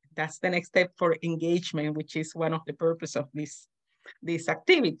 right? That's the next step for engagement, which is one of the purpose of this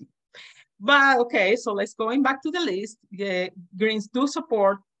activity. But okay, so let's going back to the list. Greens do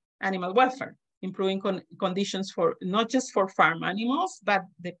support animal welfare, improving conditions for not just for farm animals, but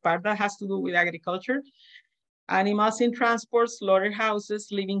the part that has to do with agriculture, animals in transport, slaughterhouses,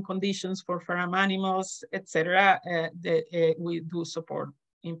 living conditions for farm animals, etc. We do support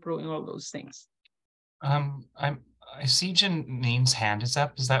improving all those things. I see Janine's hand is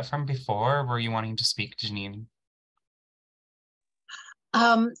up. Is that from before, or were you wanting to speak, Janine?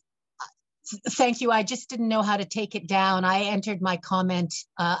 Thank you. I just didn't know how to take it down. I entered my comment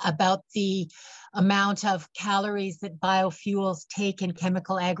about the amount of calories that biofuels take in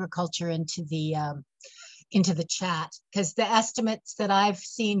chemical agriculture into the chat, because the estimates that I've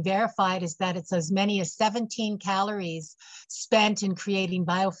seen verified is that it's as many as 17 calories spent in creating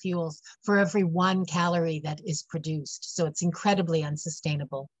biofuels for every 1 calorie that is produced. So it's incredibly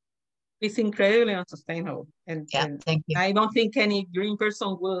unsustainable. It's incredibly unsustainable. And Thank you. I don't think any green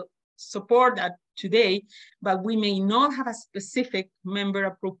person will support that today, but we may not have a specific member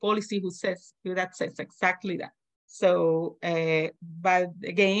approved policy who says exactly that. So, but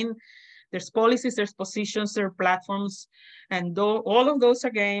again, there's policies, there's positions, there are platforms, and all of those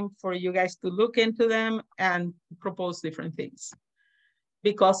again for you guys to look into them and propose different things.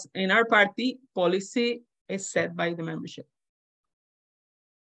 Because in our party, policy is set by the membership.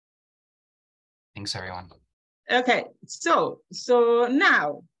 Thanks, everyone. Okay, so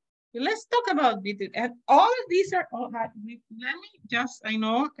now let's talk about it. And all of these are, let me just, I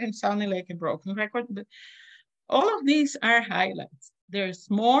know I'm sounding like a broken record, but all of these are highlights. There's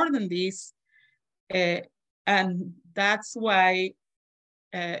more than this. And that's why,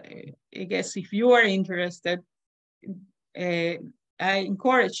 I guess if you are interested, I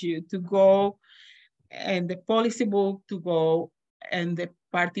encourage you to go and the policy book to go and the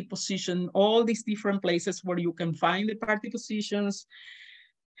party position, all these different places where you can find the party positions,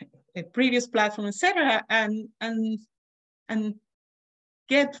 a previous platform, etc., and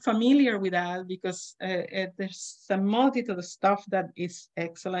get familiar with that, because there's a multitude of stuff that is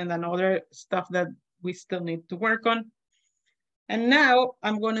excellent and other stuff that we still need to work on. And now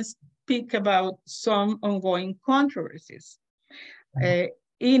I'm going to speak about some ongoing controversies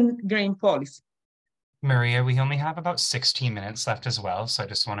in green policy. Maria, we only have about 16 minutes left as well, so I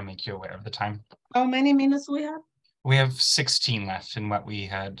just want to make you aware of the time. How many minutes we have? We have 16 left in what we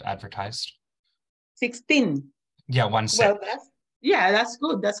had advertised. 16. Yeah, 16. Well, that's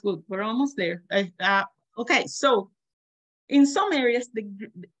good. That's good. We're almost there. Okay, so in some areas, the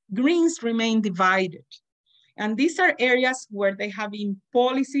Greens remain divided. And these are areas where they have been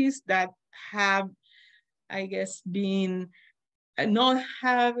policies that have, I guess, been not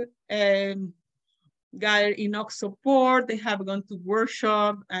have gathered enough support. They have gone to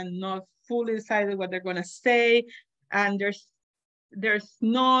workshop and not fully decided what they're going to say. And there's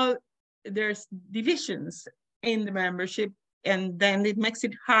divisions in the membership. And then it makes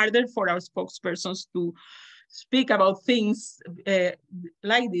it harder for our spokespersons to speak about things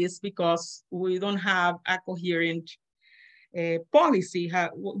like this, because we don't have a coherent policy.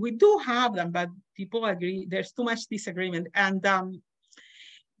 We do have them, but people agree. There's too much disagreement. And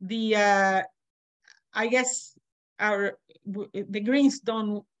I guess the Greens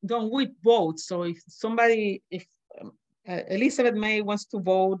don't whip votes. So if Elizabeth May wants to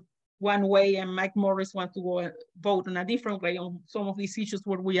vote one way and Mike Morris wants to vote in a different way on some of these issues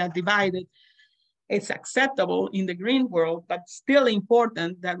where we are divided, it's acceptable in the green world, but still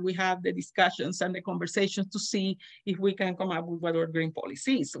important that we have the discussions and the conversations to see if we can come up with what our green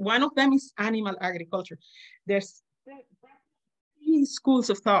policy is. One of them is animal agriculture. There's 3 schools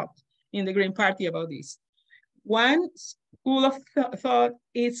of thought in the Green Party about this. One school of thought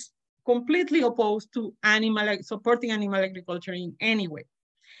is completely opposed to supporting animal agriculture in any way.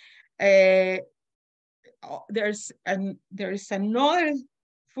 There's another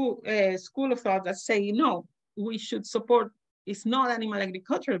school of thought that say, no, we should support, it's not animal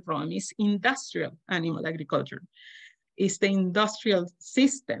agricultural problem, it's industrial animal agriculture. It's the industrial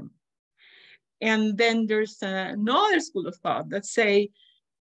system. And then there's another school of thought that say,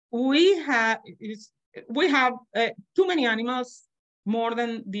 we have too many animals, more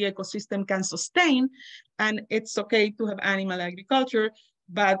than the ecosystem can sustain, and it's okay to have animal agriculture,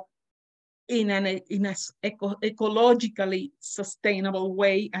 but in an ecologically sustainable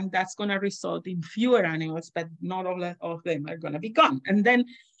way, and that's going to result in fewer animals, but not all of them are going to be gone. And then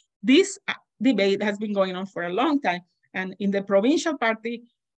this debate has been going on for a long time, and in the provincial party,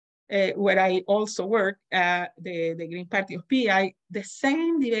 where I also work, the Green Party of PI, the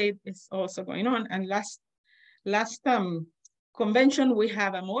same debate is also going on. And last convention, we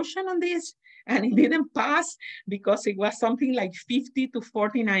have a motion on this, and it didn't pass because it was something like 50 to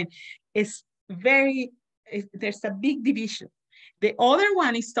 49. There's a big division. The other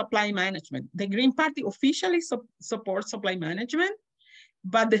one is supply management. The Green Party officially supports supply management,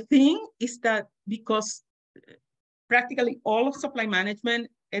 but the thing is that because practically all of supply management,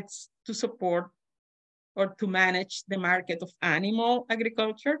 it's to support or to manage the market of animal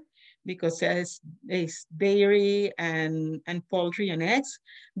agriculture, because there's dairy and poultry and eggs.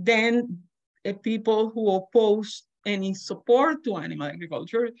 Then people who oppose any support to animal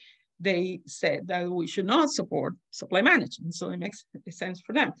agriculture, they said that we should not support supply management. So it makes sense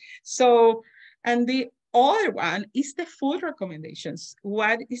for them. So, and the other one is the food recommendations.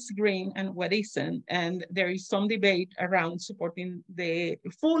 What is green and what isn't? And there is some debate around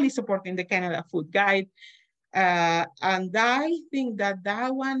fully supporting the Canada Food Guide. And I think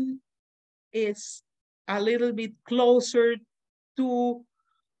that one is a little bit closer to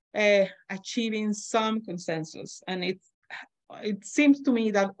achieving some consensus. And it seems to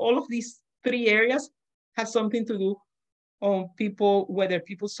me that all of these three areas have something to do on people, whether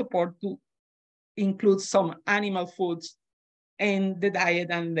people support to include some animal foods in the diet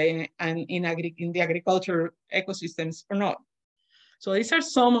and in the agriculture ecosystems or not. So these are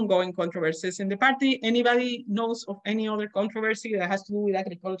some ongoing controversies in the party. Anybody knows of any other controversy that has to do with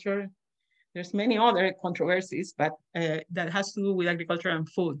agriculture? There's many other controversies, but that has to do with agriculture and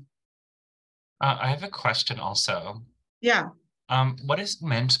food. I have a question also. Yeah. What is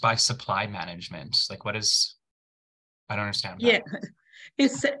meant by supply management? Like, what is, I don't understand that. Yeah,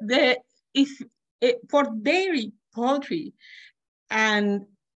 it's for dairy, poultry, and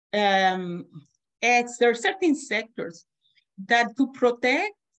eggs, there are certain sectors that to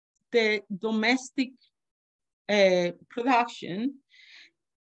protect the domestic production,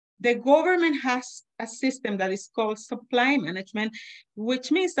 the government has a system that is called supply management,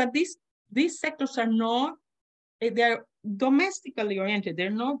 which means that these sectors are not, they're domestically oriented. They're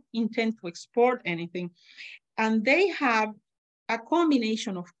not intent to export anything. And they have a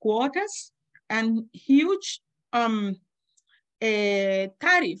combination of quotas and huge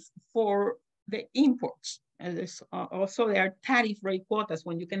tariff for the imports. Also, there are tariff rate quotas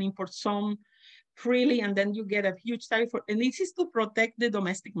when you can import some freely and then you get a huge tariff. And this is to protect the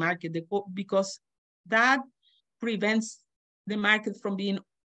domestic market because that prevents the market from being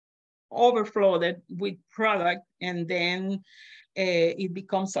overflowed with product and then it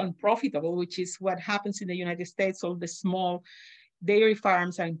becomes unprofitable, which is what happens in the United States. All the small dairy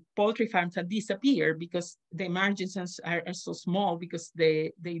farms and poultry farms have disappeared because the margins are so small because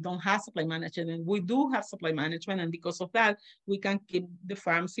they don't have supply management, and we do have supply management, and because of that, we can keep the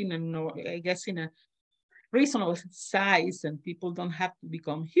farms in a reasonable size, and people don't have to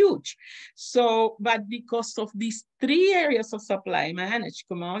become huge. So, but because of these three areas of supply managed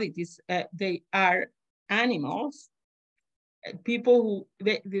commodities, they are animals, people who,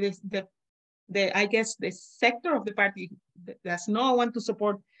 I guess the sector of the party does not want to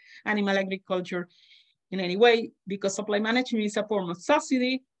support animal agriculture in any way because supply management is a form of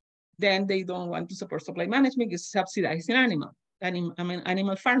subsidy. Then they don't want to support supply management because subsidizing animal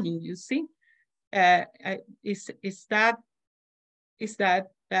farming, you see. Is that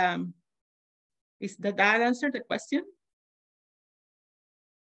answer the question?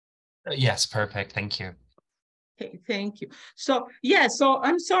 Yes, perfect. Thank you. Okay, thank you. So yeah, so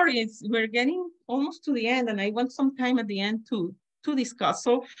I'm sorry, we're getting almost to the end, and I want some time at the end to discuss.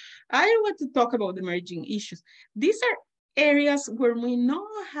 So I want to talk about emerging issues. These are areas where we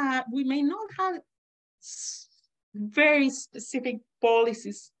may not have very specific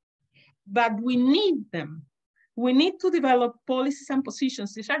policies, but we need them. We need to develop policies and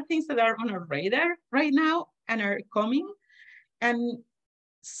positions. These are things that are on our radar right now and are coming. And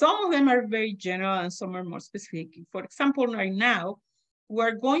some of them are very general and some are more specific. For example, right now,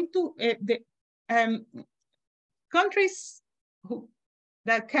 we're going to, countries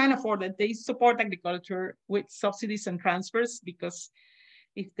that can afford it, they support agriculture with subsidies and transfers, because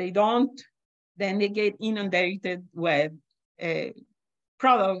if they don't, then they get inundated with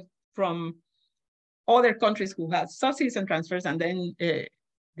product from other countries who have subsidies and transfers, and then the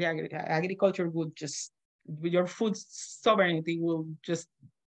agriculture would just, your food sovereignty will just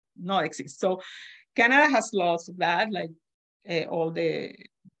not exist. So Canada has laws of that, like all the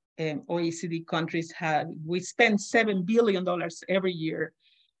OECD countries have. We spend $7 billion every year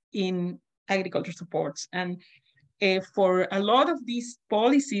in agriculture supports. And for a lot of these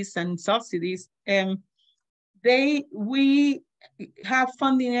policies and subsidies, we have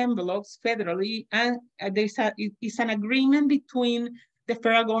funding envelopes federally, and it's an agreement between the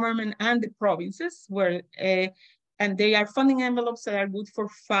federal government and the provinces, where and they are funding envelopes that are good for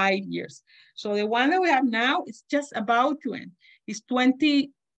 5 years. So the one that we have now is just about to end. It's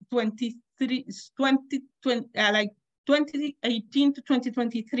 2023, like 2018 to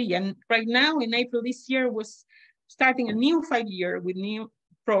 2023, and right now in April this year was starting a new 5-year with new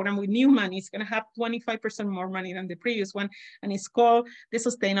program with new money. It's going to have 25% more money than the previous one, and it's called the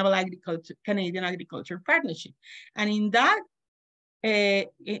Sustainable Agriculture Canadian Agriculture Partnership. And in that, and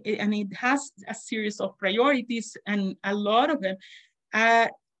it has a series of priorities, and a lot of them,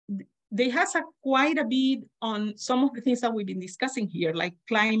 they has quite a bit on some of the things that we've been discussing here, like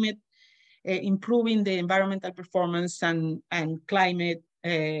climate, improving the environmental performance and climate,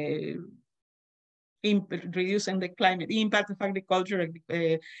 reducing the climate impact of agriculture,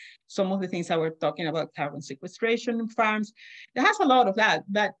 some of the things that we're talking about, carbon sequestration in farms. It has a lot of that,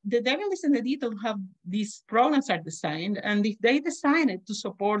 but the devil is in the detail how these programs are designed. And if they design it to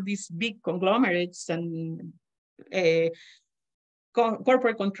support these big conglomerates and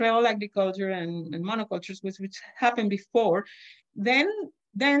corporate control agriculture and monocultures, which happened before, then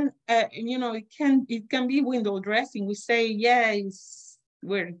you know, it can be window dressing. We say, yeah,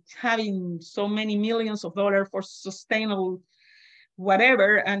 we're having so many millions of dollars for sustainable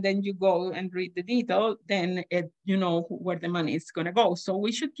whatever, and then you go and read the detail, then you know where the money is going to go. So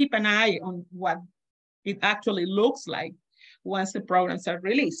we should keep an eye on what it actually looks like once the programs are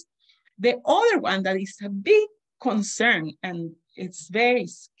released. The other one that is a big concern, and it's very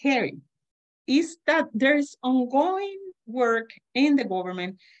scary, is that there's ongoing work in the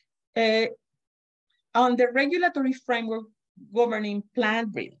government on the regulatory framework governing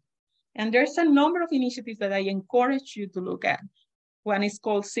plant breeding. And there's a number of initiatives that I encourage you to look at. One is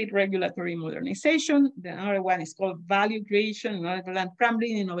called seed regulatory modernization. The other one is called value creation, another one plant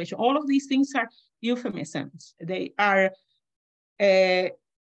breeding innovation. All of these things are euphemisms. They are, they're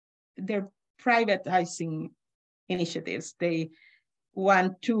privatizing initiatives. They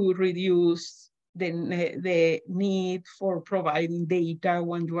want to reduce the need for providing data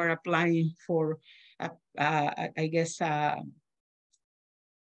when you are applying for, I guess,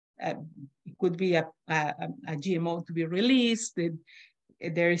 it could be a GMO to be released.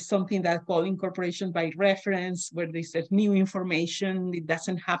 There is something that's called incorporation by reference, where there's new information. It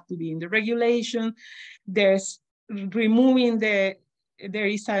doesn't have to be in the regulation. There's removing there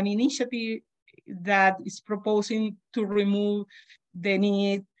is an initiative that is proposing to remove the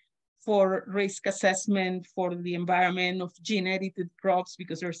need for risk assessment for the environment of gene-edited crops,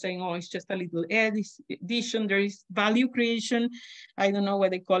 because they're saying, oh, it's just a little addition. There is value creation. I don't know why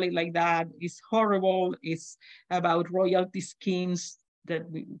they call it like that. It's horrible. It's about royalty schemes that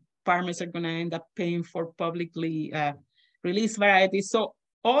farmers are going to end up paying for publicly released varieties. So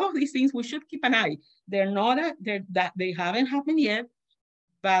all of these things we should keep an eye. They're not that they haven't happened yet,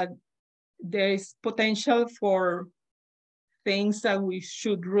 but there is potential for things that we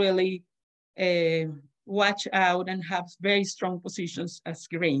should really watch out and have very strong positions as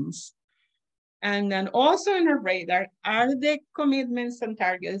Greens. And then also on our radar are the commitments and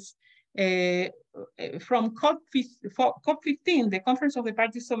targets from COP15, the Conference of the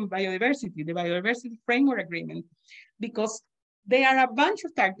Parties on Biodiversity, the Biodiversity Framework Agreement, because there are a bunch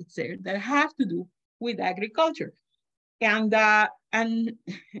of targets there that have to do with agriculture. And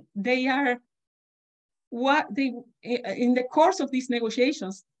they are, in the course of these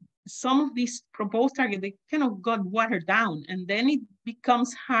negotiations, some of these proposed targets, they kind of got watered down, and then it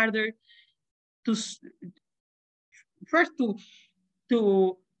becomes harder to first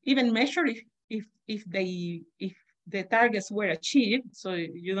to even measure if the targets were achieved. So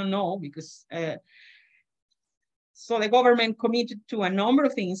you don't know, because so the government committed to a number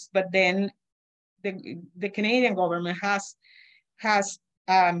of things, but then the Canadian government has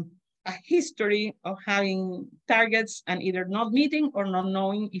a history of having targets and either not meeting or not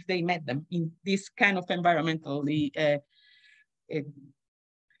knowing if they met them in this kind of environmentally, I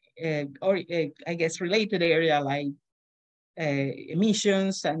guess, related area like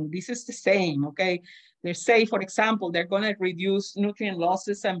emissions. And this is the same, okay? They say, for example, they're going to reduce nutrient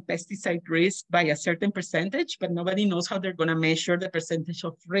losses and pesticide risk by a certain percentage, but nobody knows how they're going to measure the percentage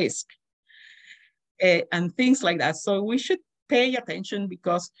of risk and things like that. So we should pay attention,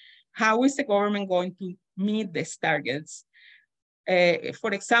 because how is the government going to meet these targets?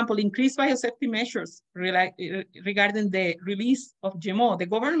 For example, increased biosafety measures regarding the release of GMO. The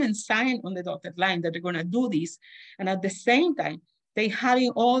government signed on the dotted line that they're going to do this. And at the same time, they having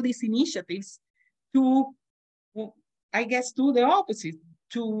all these initiatives to, I guess, do the opposite,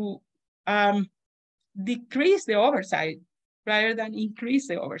 to decrease the oversight rather than increase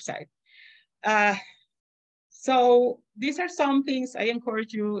the oversight. So these are some things I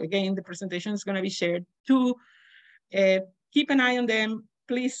encourage you. Again, the presentation is going to be shared to keep an eye on them.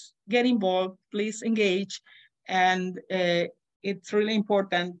 Please get involved, please engage. And it's really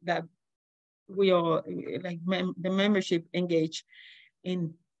important that we all, like the membership, engage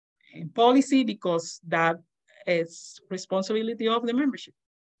in policy, because that is responsibility of the membership.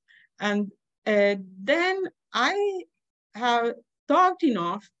 And then I have talked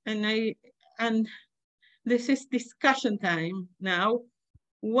enough, and this is discussion time now.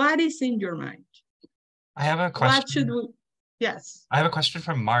 What is in your mind? I have a question. What should we, yes. I have a question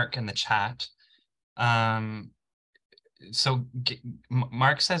from Mark in the chat. So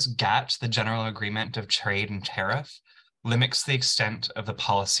Mark says GATT, the General Agreement of Trade and Tariff, limits the extent of the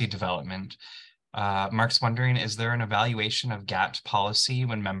policy development. Mark's wondering, is there an evaluation of GATT policy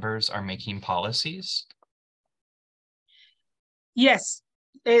when members are making policies? Yes,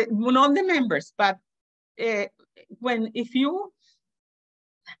 not the members, but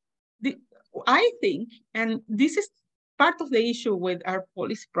I think, and this is part of the issue with our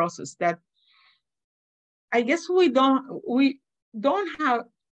policy process, that I guess we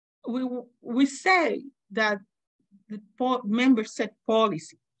say that the members set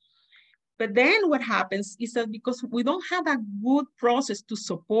policy. But then what happens is that because we don't have a good process to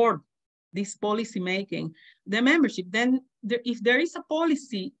support this policy making, the membership, then if there is a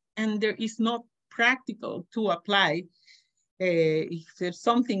policy and there is not practical to apply, if there's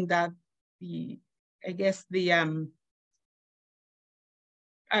something that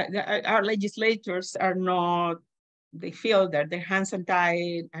our legislators are not, they feel that their hands are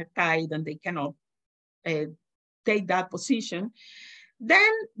tied and they cannot take that position,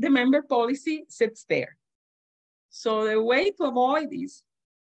 then the member policy sits there. So the way to avoid this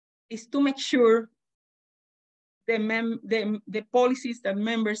is to make sure the policies that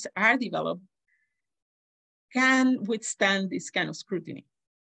members are developed can withstand this kind of scrutiny.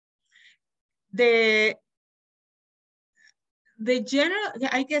 The general,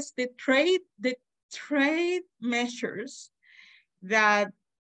 I guess the trade measures that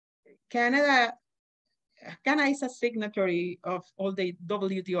Canada is a signatory of all the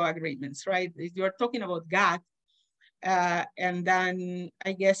WTO agreements, right? You're talking about GATT, and then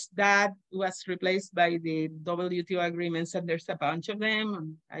I guess that was replaced by the WTO agreements, and there's a bunch of them. And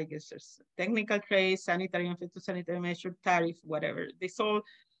I guess there's technical trade, sanitary and phytosanitary measure, tariff, whatever.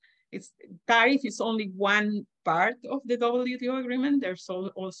 Tariff is only one part of the WTO agreement. There's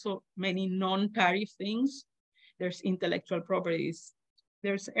also many non-tariff things. There's intellectual properties.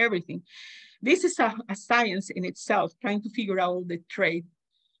 There's everything. This is a science in itself, trying to figure out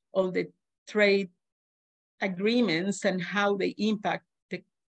all the trade agreements and how they impact the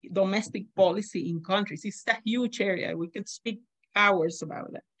domestic policy in countries. It's a huge area. We could speak hours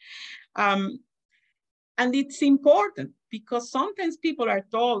about that. And it's important because sometimes people are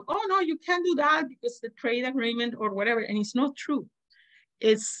told, oh no, you can't do that because the trade agreement or whatever, and it's not true.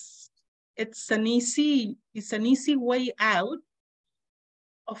 It's an easy way out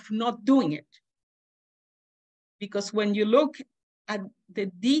of not doing it. Because when you look at the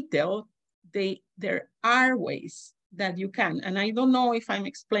detail, there are ways that you can, and I don't know if I'm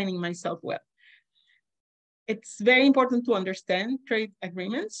explaining myself well. It's very important to understand trade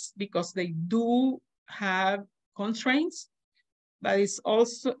agreements because they do have constraints, but it's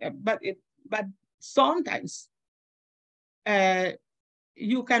also, but sometimes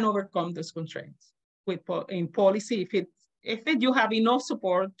you can overcome those constraints in policy if you have enough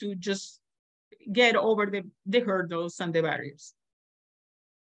support to just get over the hurdles and the barriers.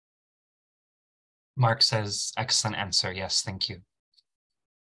 Mark says, excellent answer. Yes, thank you.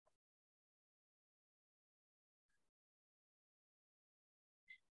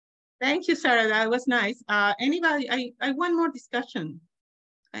 Thank you, Sarah. That was nice. Anybody, I want more discussion.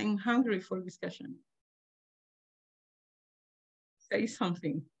 I'm hungry for discussion. Say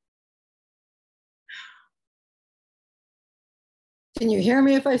something. Can you hear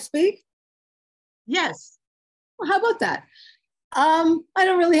me if I speak? Yes. Well, how about that? I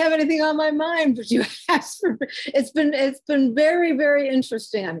don't really have anything on my mind, but you asked for. It's been very, very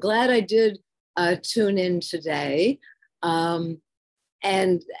interesting. I'm glad I did tune in today.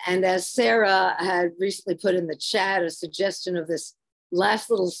 And as Sarah had recently put in the chat, a suggestion of this last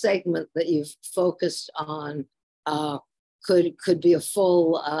little segment that you've focused on could be a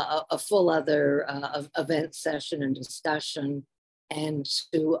full other event session and discussion, and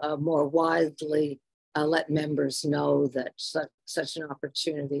to more widely let members know that such an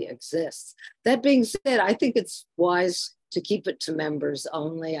opportunity exists. That being said, I think it's wise to keep it to members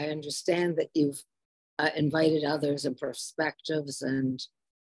only. I understand that you've invited others and perspectives, and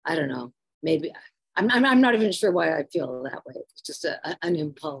I don't know, maybe I'm not even sure why I feel that way. It's just an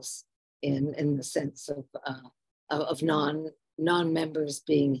impulse in the sense of non-members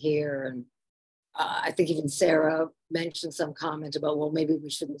being here. And I think even Sarah mentioned some comment about, well, maybe we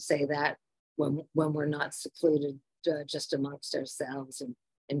shouldn't say that when we're not secluded just amongst ourselves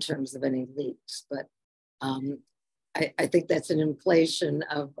in terms of any leaks. But I think that's an inflation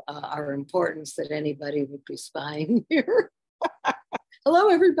of our importance that anybody would be spying here. Hello,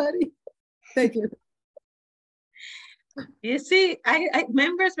 everybody. Thank you. You see,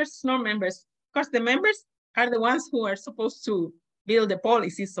 members versus non-members. Of course, the members are the ones who are supposed to build the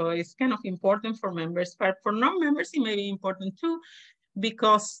policy, so it's kind of important for members. But for non-members, it may be important too,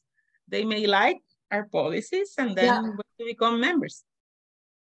 because they may like our policies and then become members.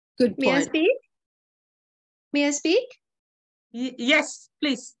 Good point. May I speak? May I speak? Yes,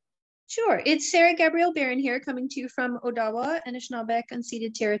 please. Sure. It's Sarah Gabrielle Barron here, coming to you from Odawa, Anishinaabeg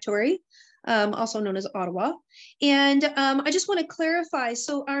unceded territory. also known as Ottawa. And I just want to clarify,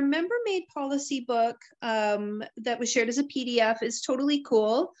 so our member-made policy book that was shared as a PDF is totally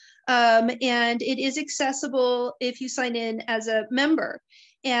cool. And it is accessible if you sign in as a member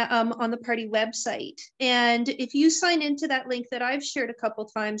on the party website. And if you sign into that link that I've shared a couple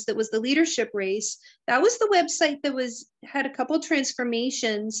times, that was the leadership race, that was the website that had a couple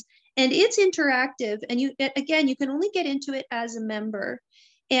transformations, and it's interactive. And you can only get into it as a member.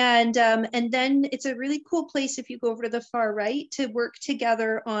 And then it's a really cool place if you go over to the far right to work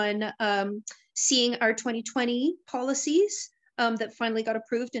together on seeing our 2020 policies that finally got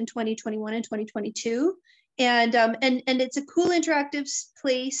approved in 2021 and 2022. And it's a cool interactive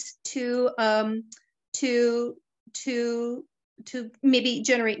place to maybe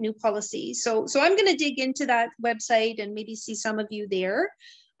generate new policies. So I'm going to dig into that website and maybe see some of you there.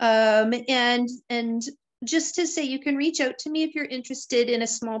 And just to say, you can reach out to me if you're interested in a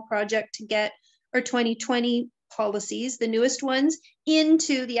small project to get our 2020 policies, the newest ones,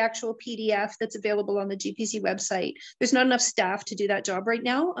 into the actual PDF that's available on the GPC website. There's not enough staff to do that job right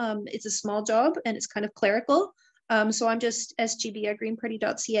now. It's a small job and it's kind of clerical. So I'm just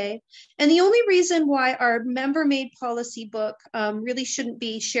sgb@greenparty.ca. And the only reason why our member-made policy book really shouldn't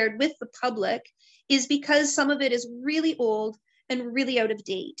be shared with the public is because some of it is really old and really out of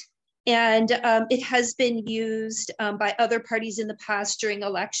date. And it has been used by other parties in the past during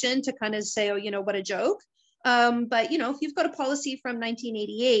election to kind of say, oh, what a joke. But, if you've got a policy from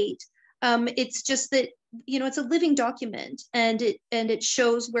 1988, it's just that, it's a living document, and it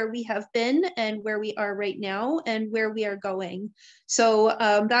shows where we have been and where we are right now and where we are going. So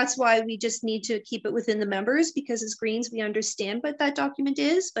that's why we just need to keep it within the members, because as Greens, we understand what that document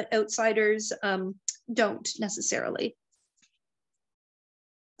is, but outsiders don't necessarily.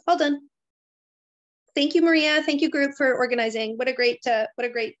 All done. Thank you, Maria. Thank you, group, for organizing. What a great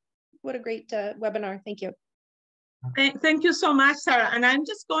webinar. Thank you. Thank you so much, Sarah. And I'm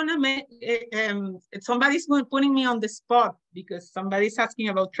just gonna make somebody's putting me on the spot, because somebody's asking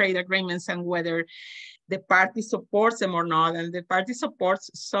about trade agreements and whether the party supports them or not. And the party supports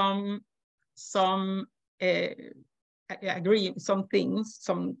some things,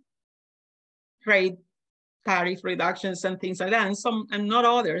 some trade tariff reductions and things like that, and not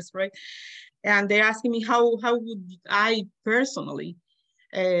others, right? And they're asking me how would I personally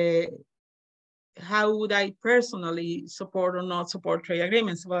support or not support trade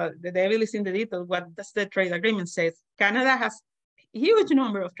agreements? Well, the devil is in the detail. What does the trade agreement say? Canada has a huge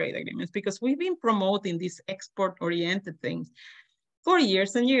number of trade agreements because we've been promoting these export-oriented things for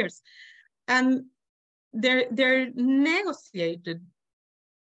years and years, and they're negotiated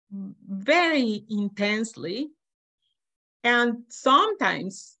very intensely, and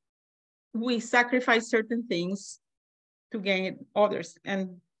sometimes we sacrifice certain things to gain others.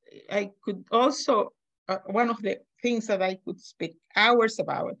 And I could also, one of the things that I could speak hours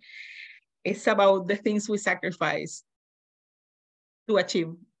about is about the things we sacrifice to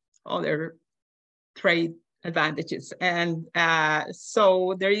achieve other trade advantages. And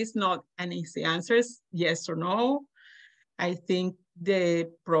so there is not an easy answer, yes or no. I think the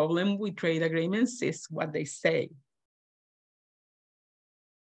problem with trade agreements is what they say.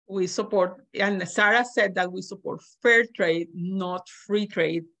 We support, and Sarah said that we support fair trade, not free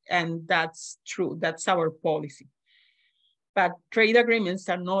trade, and that's true. That's our policy. But trade agreements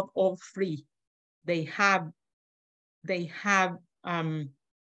are not all free. They have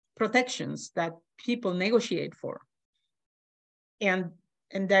protections that people negotiate for, and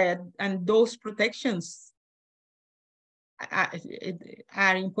those protections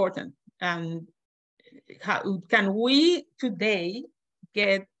are important. And how can we today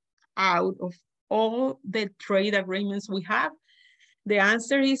get out of all the trade agreements we have? The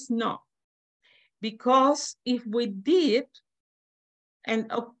answer is no. Because if we did, and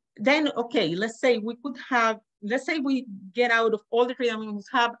then, okay, let's say we get out of all the trade agreements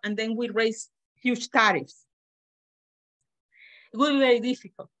we have, and then we raise huge tariffs. It would be very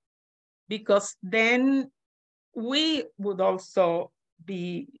difficult, because then we would also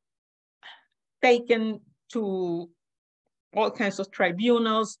be taken to all kinds of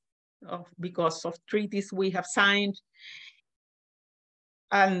tribunals because of treaties we have signed.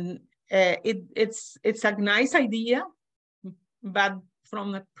 And it's a nice idea, but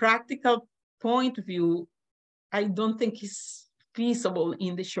from a practical point of view, I don't think it's feasible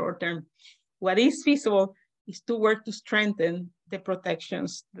in the short term. What is feasible is to work to strengthen the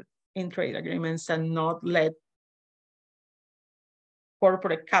protections in trade agreements and not let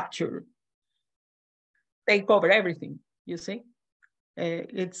corporate capture take over everything, you see?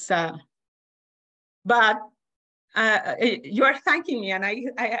 But You are thanking me, and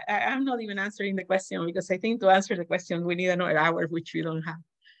I'm not even answering the question, because I think to answer the question, we need another hour, which we don't have.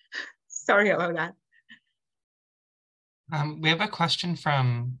 Sorry about that. We have a question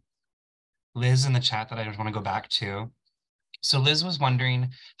from Liz in the chat that I just want to go back to. So Liz was wondering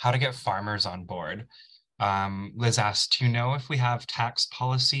how to get farmers on board. Liz asked, do you know if we have tax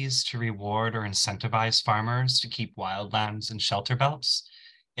policies to reward or incentivize farmers to keep wildlands and shelter belts?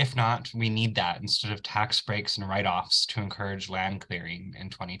 If not, we need that instead of tax breaks and write-offs to encourage land clearing in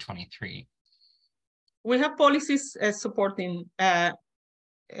 2023. We have policies supporting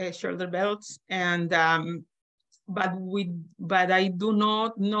shelter belts, and but I do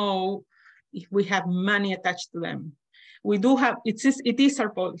not know if we have money attached to them. We do have, it is our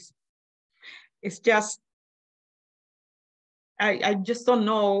policy. It's just, I just don't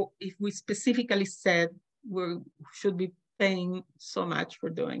know if we specifically said we should be paying so much for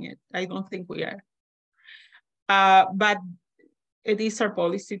doing it. I don't think we are. But it is our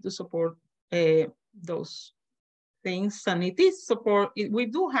policy to support those things, and it is support. We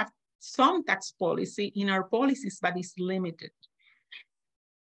do have some tax policy in our policies, but it's limited,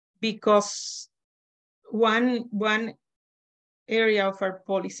 because one area of our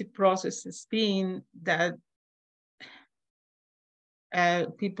policy process has been that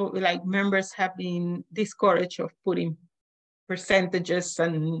people, like members, have been discouraged of putting percentages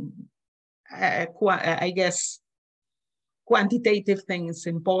and I guess quantitative things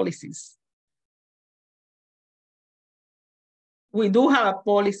in policies. We do have a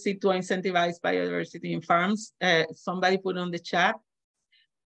policy to incentivize biodiversity in farms. Somebody put on the chat.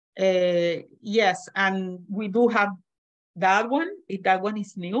 Yes, and we do have that one. That one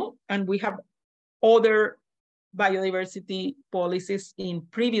is new, and we have other biodiversity policies in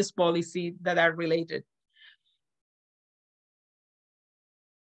previous policy that are related.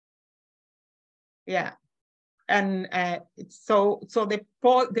 Yeah, and so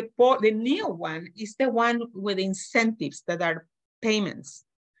the new one is the one with incentives that are payments,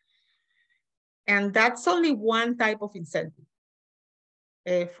 and that's only one type of incentive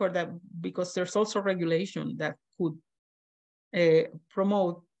for that, because there's also regulation that could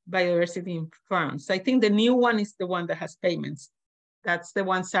promote biodiversity in farms. I think the new one is the one that has payments. That's the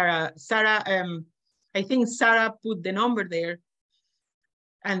one Sarah, I think Sarah put the number there,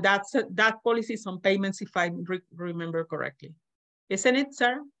 and that policy is on payments, if I remember correctly. Isn't it,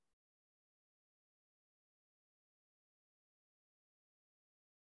 Sarah?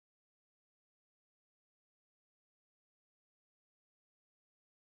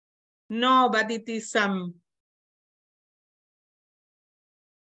 No, but it is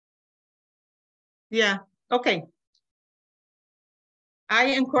yeah, okay. I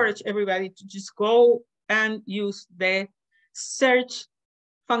encourage everybody to just go and use the search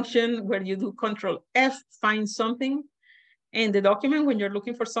function where you do Control F, find something in the document when you're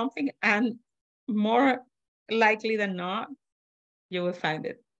looking for something, and more likely than not, you will find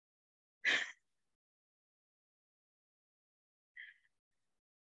it.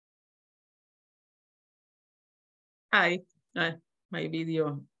 Hi, my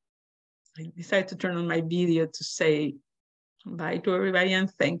video. I decided to turn on my video to say bye to everybody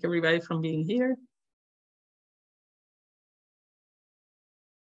and thank everybody for being here.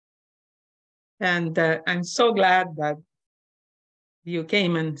 And I'm so glad that you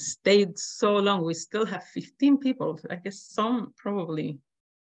came and stayed so long. We still have 15 people. I guess some probably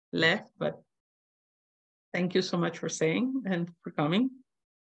left, but thank you so much for staying and for coming.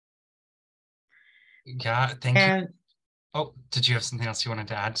 Yeah, thank you. Oh, did you have something else you wanted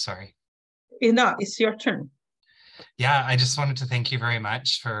to add? Sorry. No, it's your turn. Yeah, I just wanted to thank you very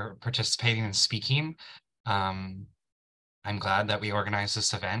much for participating and speaking. I'm glad that we organized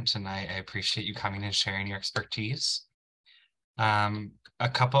this event, and I appreciate you coming and sharing your expertise. A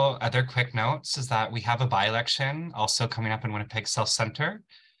couple other quick notes is that we have a by-election also coming up in Winnipeg South Centre.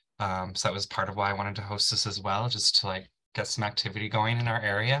 So that was part of why I wanted to host this as well, just to get some activity going in our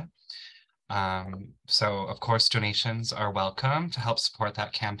area. So of course, donations are welcome to help support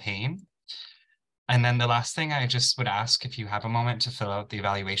that campaign. And then the last thing I just would ask, if you have a moment to fill out the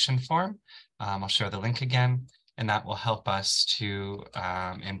evaluation form, I'll share the link again, and that will help us to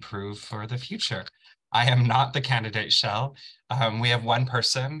improve for the future. I am not the candidate, Shell. We have one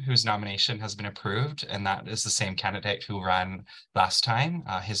person whose nomination has been approved, and that is the same candidate who ran last time.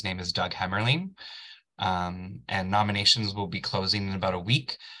 His name is Doug Hemmerling. And nominations will be closing in about a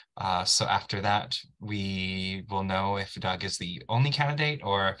week. So after that, we will know if Doug is the only candidate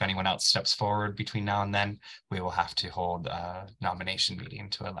or if anyone else steps forward between now and then. We will have to hold a nomination meeting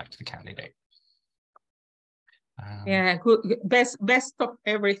to elect the candidate. Yeah, good. Best of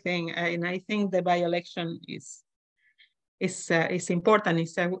everything. And I think the by-election is is important.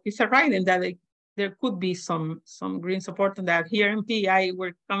 It's a right in that there could be some green support on that. Here in PI,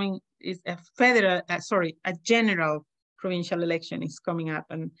 we're coming, is a federal, a general provincial election is coming up,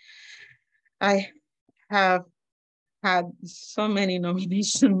 and I have had so many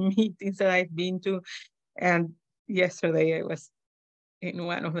nomination meetings that I've been to, and yesterday I was in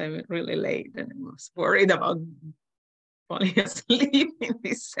one of them really late, and I was worried about falling asleep in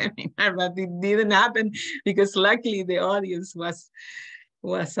this seminar, but it didn't happen because luckily the audience was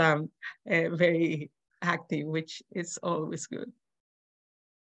very active, which is always good.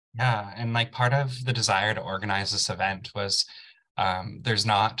 Yeah, and like part of the desire to organize this event was there's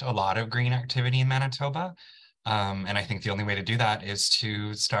not a lot of green activity in Manitoba. And I think the only way to do that is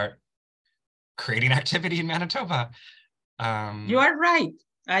to start creating activity in Manitoba. You are right.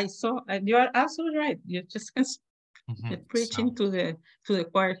 You are absolutely right. You're just preaching to the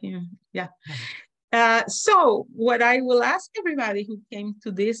choir here. Yeah. So what I will ask everybody who came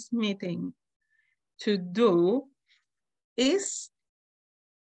to this meeting to do is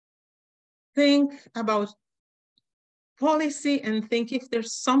think about policy and think if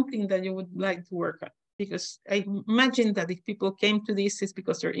there's something that you would like to work on. Because I imagine that if people came to this, it's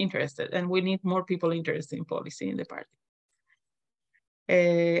because they're interested, and we need more people interested in policy in the party.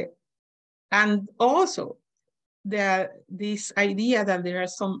 And also, this idea that there are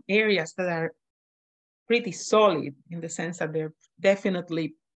some areas that are pretty solid in the sense that they're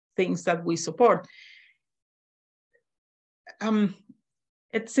definitely things that we support.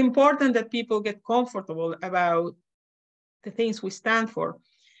 It's important that people get comfortable about the things we stand for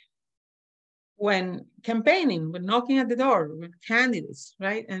when campaigning, when knocking at the door, with candidates,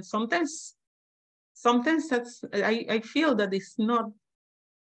 right? And sometimes that's, I feel that it's not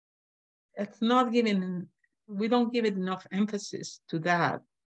given, we don't give it enough emphasis to that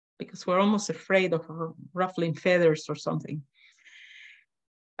because we're almost afraid of ruffling feathers or something.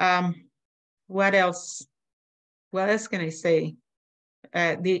 What else? What else can I say?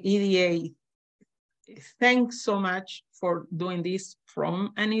 The EDA, thanks so much for doing this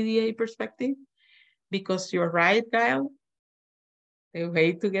from an EDA perspective, because you're right, Kyle. The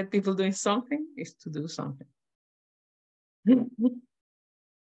way to get people doing something is to do something.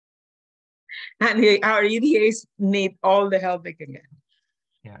 And our EDAs need all the help they can get.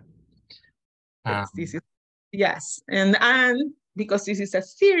 Yeah. Yes, and because this is a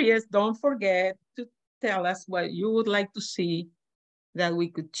serious, don't forget to tell us what you would like to see that we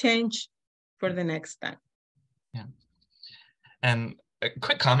could change for the next time. Yeah. And a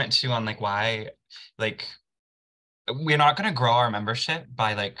quick comment too on why, we're not going to grow our membership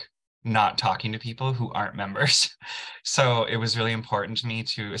by not talking to people who aren't members. So it was really important to me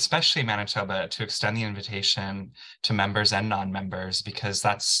to, especially Manitoba, to extend the invitation to members and non-members, because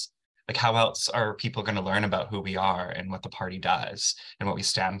that's how else are people going to learn about who we are and what the party does and what we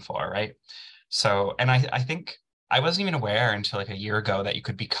stand for, right? So, and I think I wasn't even aware until a year ago that you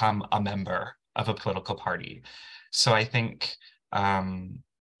could become a member of a political party. So I think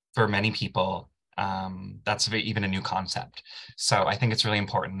for many people, that's even a new concept. So I think it's really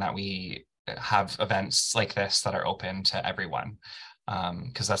important that we have events like this that are open to everyone,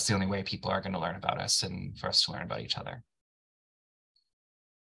 because that's the only way people are going to learn about us and for us to learn about each other.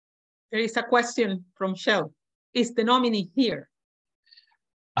 There is a question from Shell. Is the nominee here?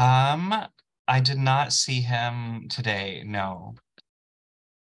 I did not see him today, no.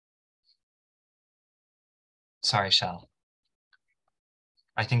 Sorry, Shell.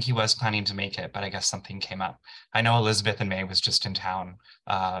 I think he was planning to make it, but I guess something came up. I know Elizabeth and May was just in town.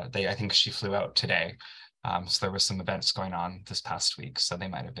 I think she flew out today. So there was some events going on this past week, so they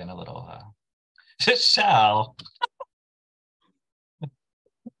might have been a little, Shell.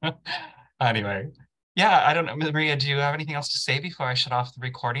 Anyway, yeah, I don't know. Maria, do you have anything else to say before I shut off the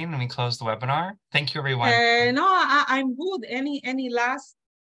recording and we close the webinar? Thank you, everyone. No, I'm good. Any last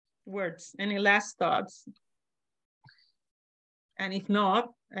words, any last thoughts? And if not,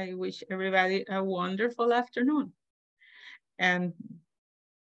 I wish everybody a wonderful afternoon. And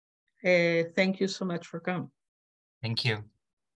thank you so much for coming. Thank you.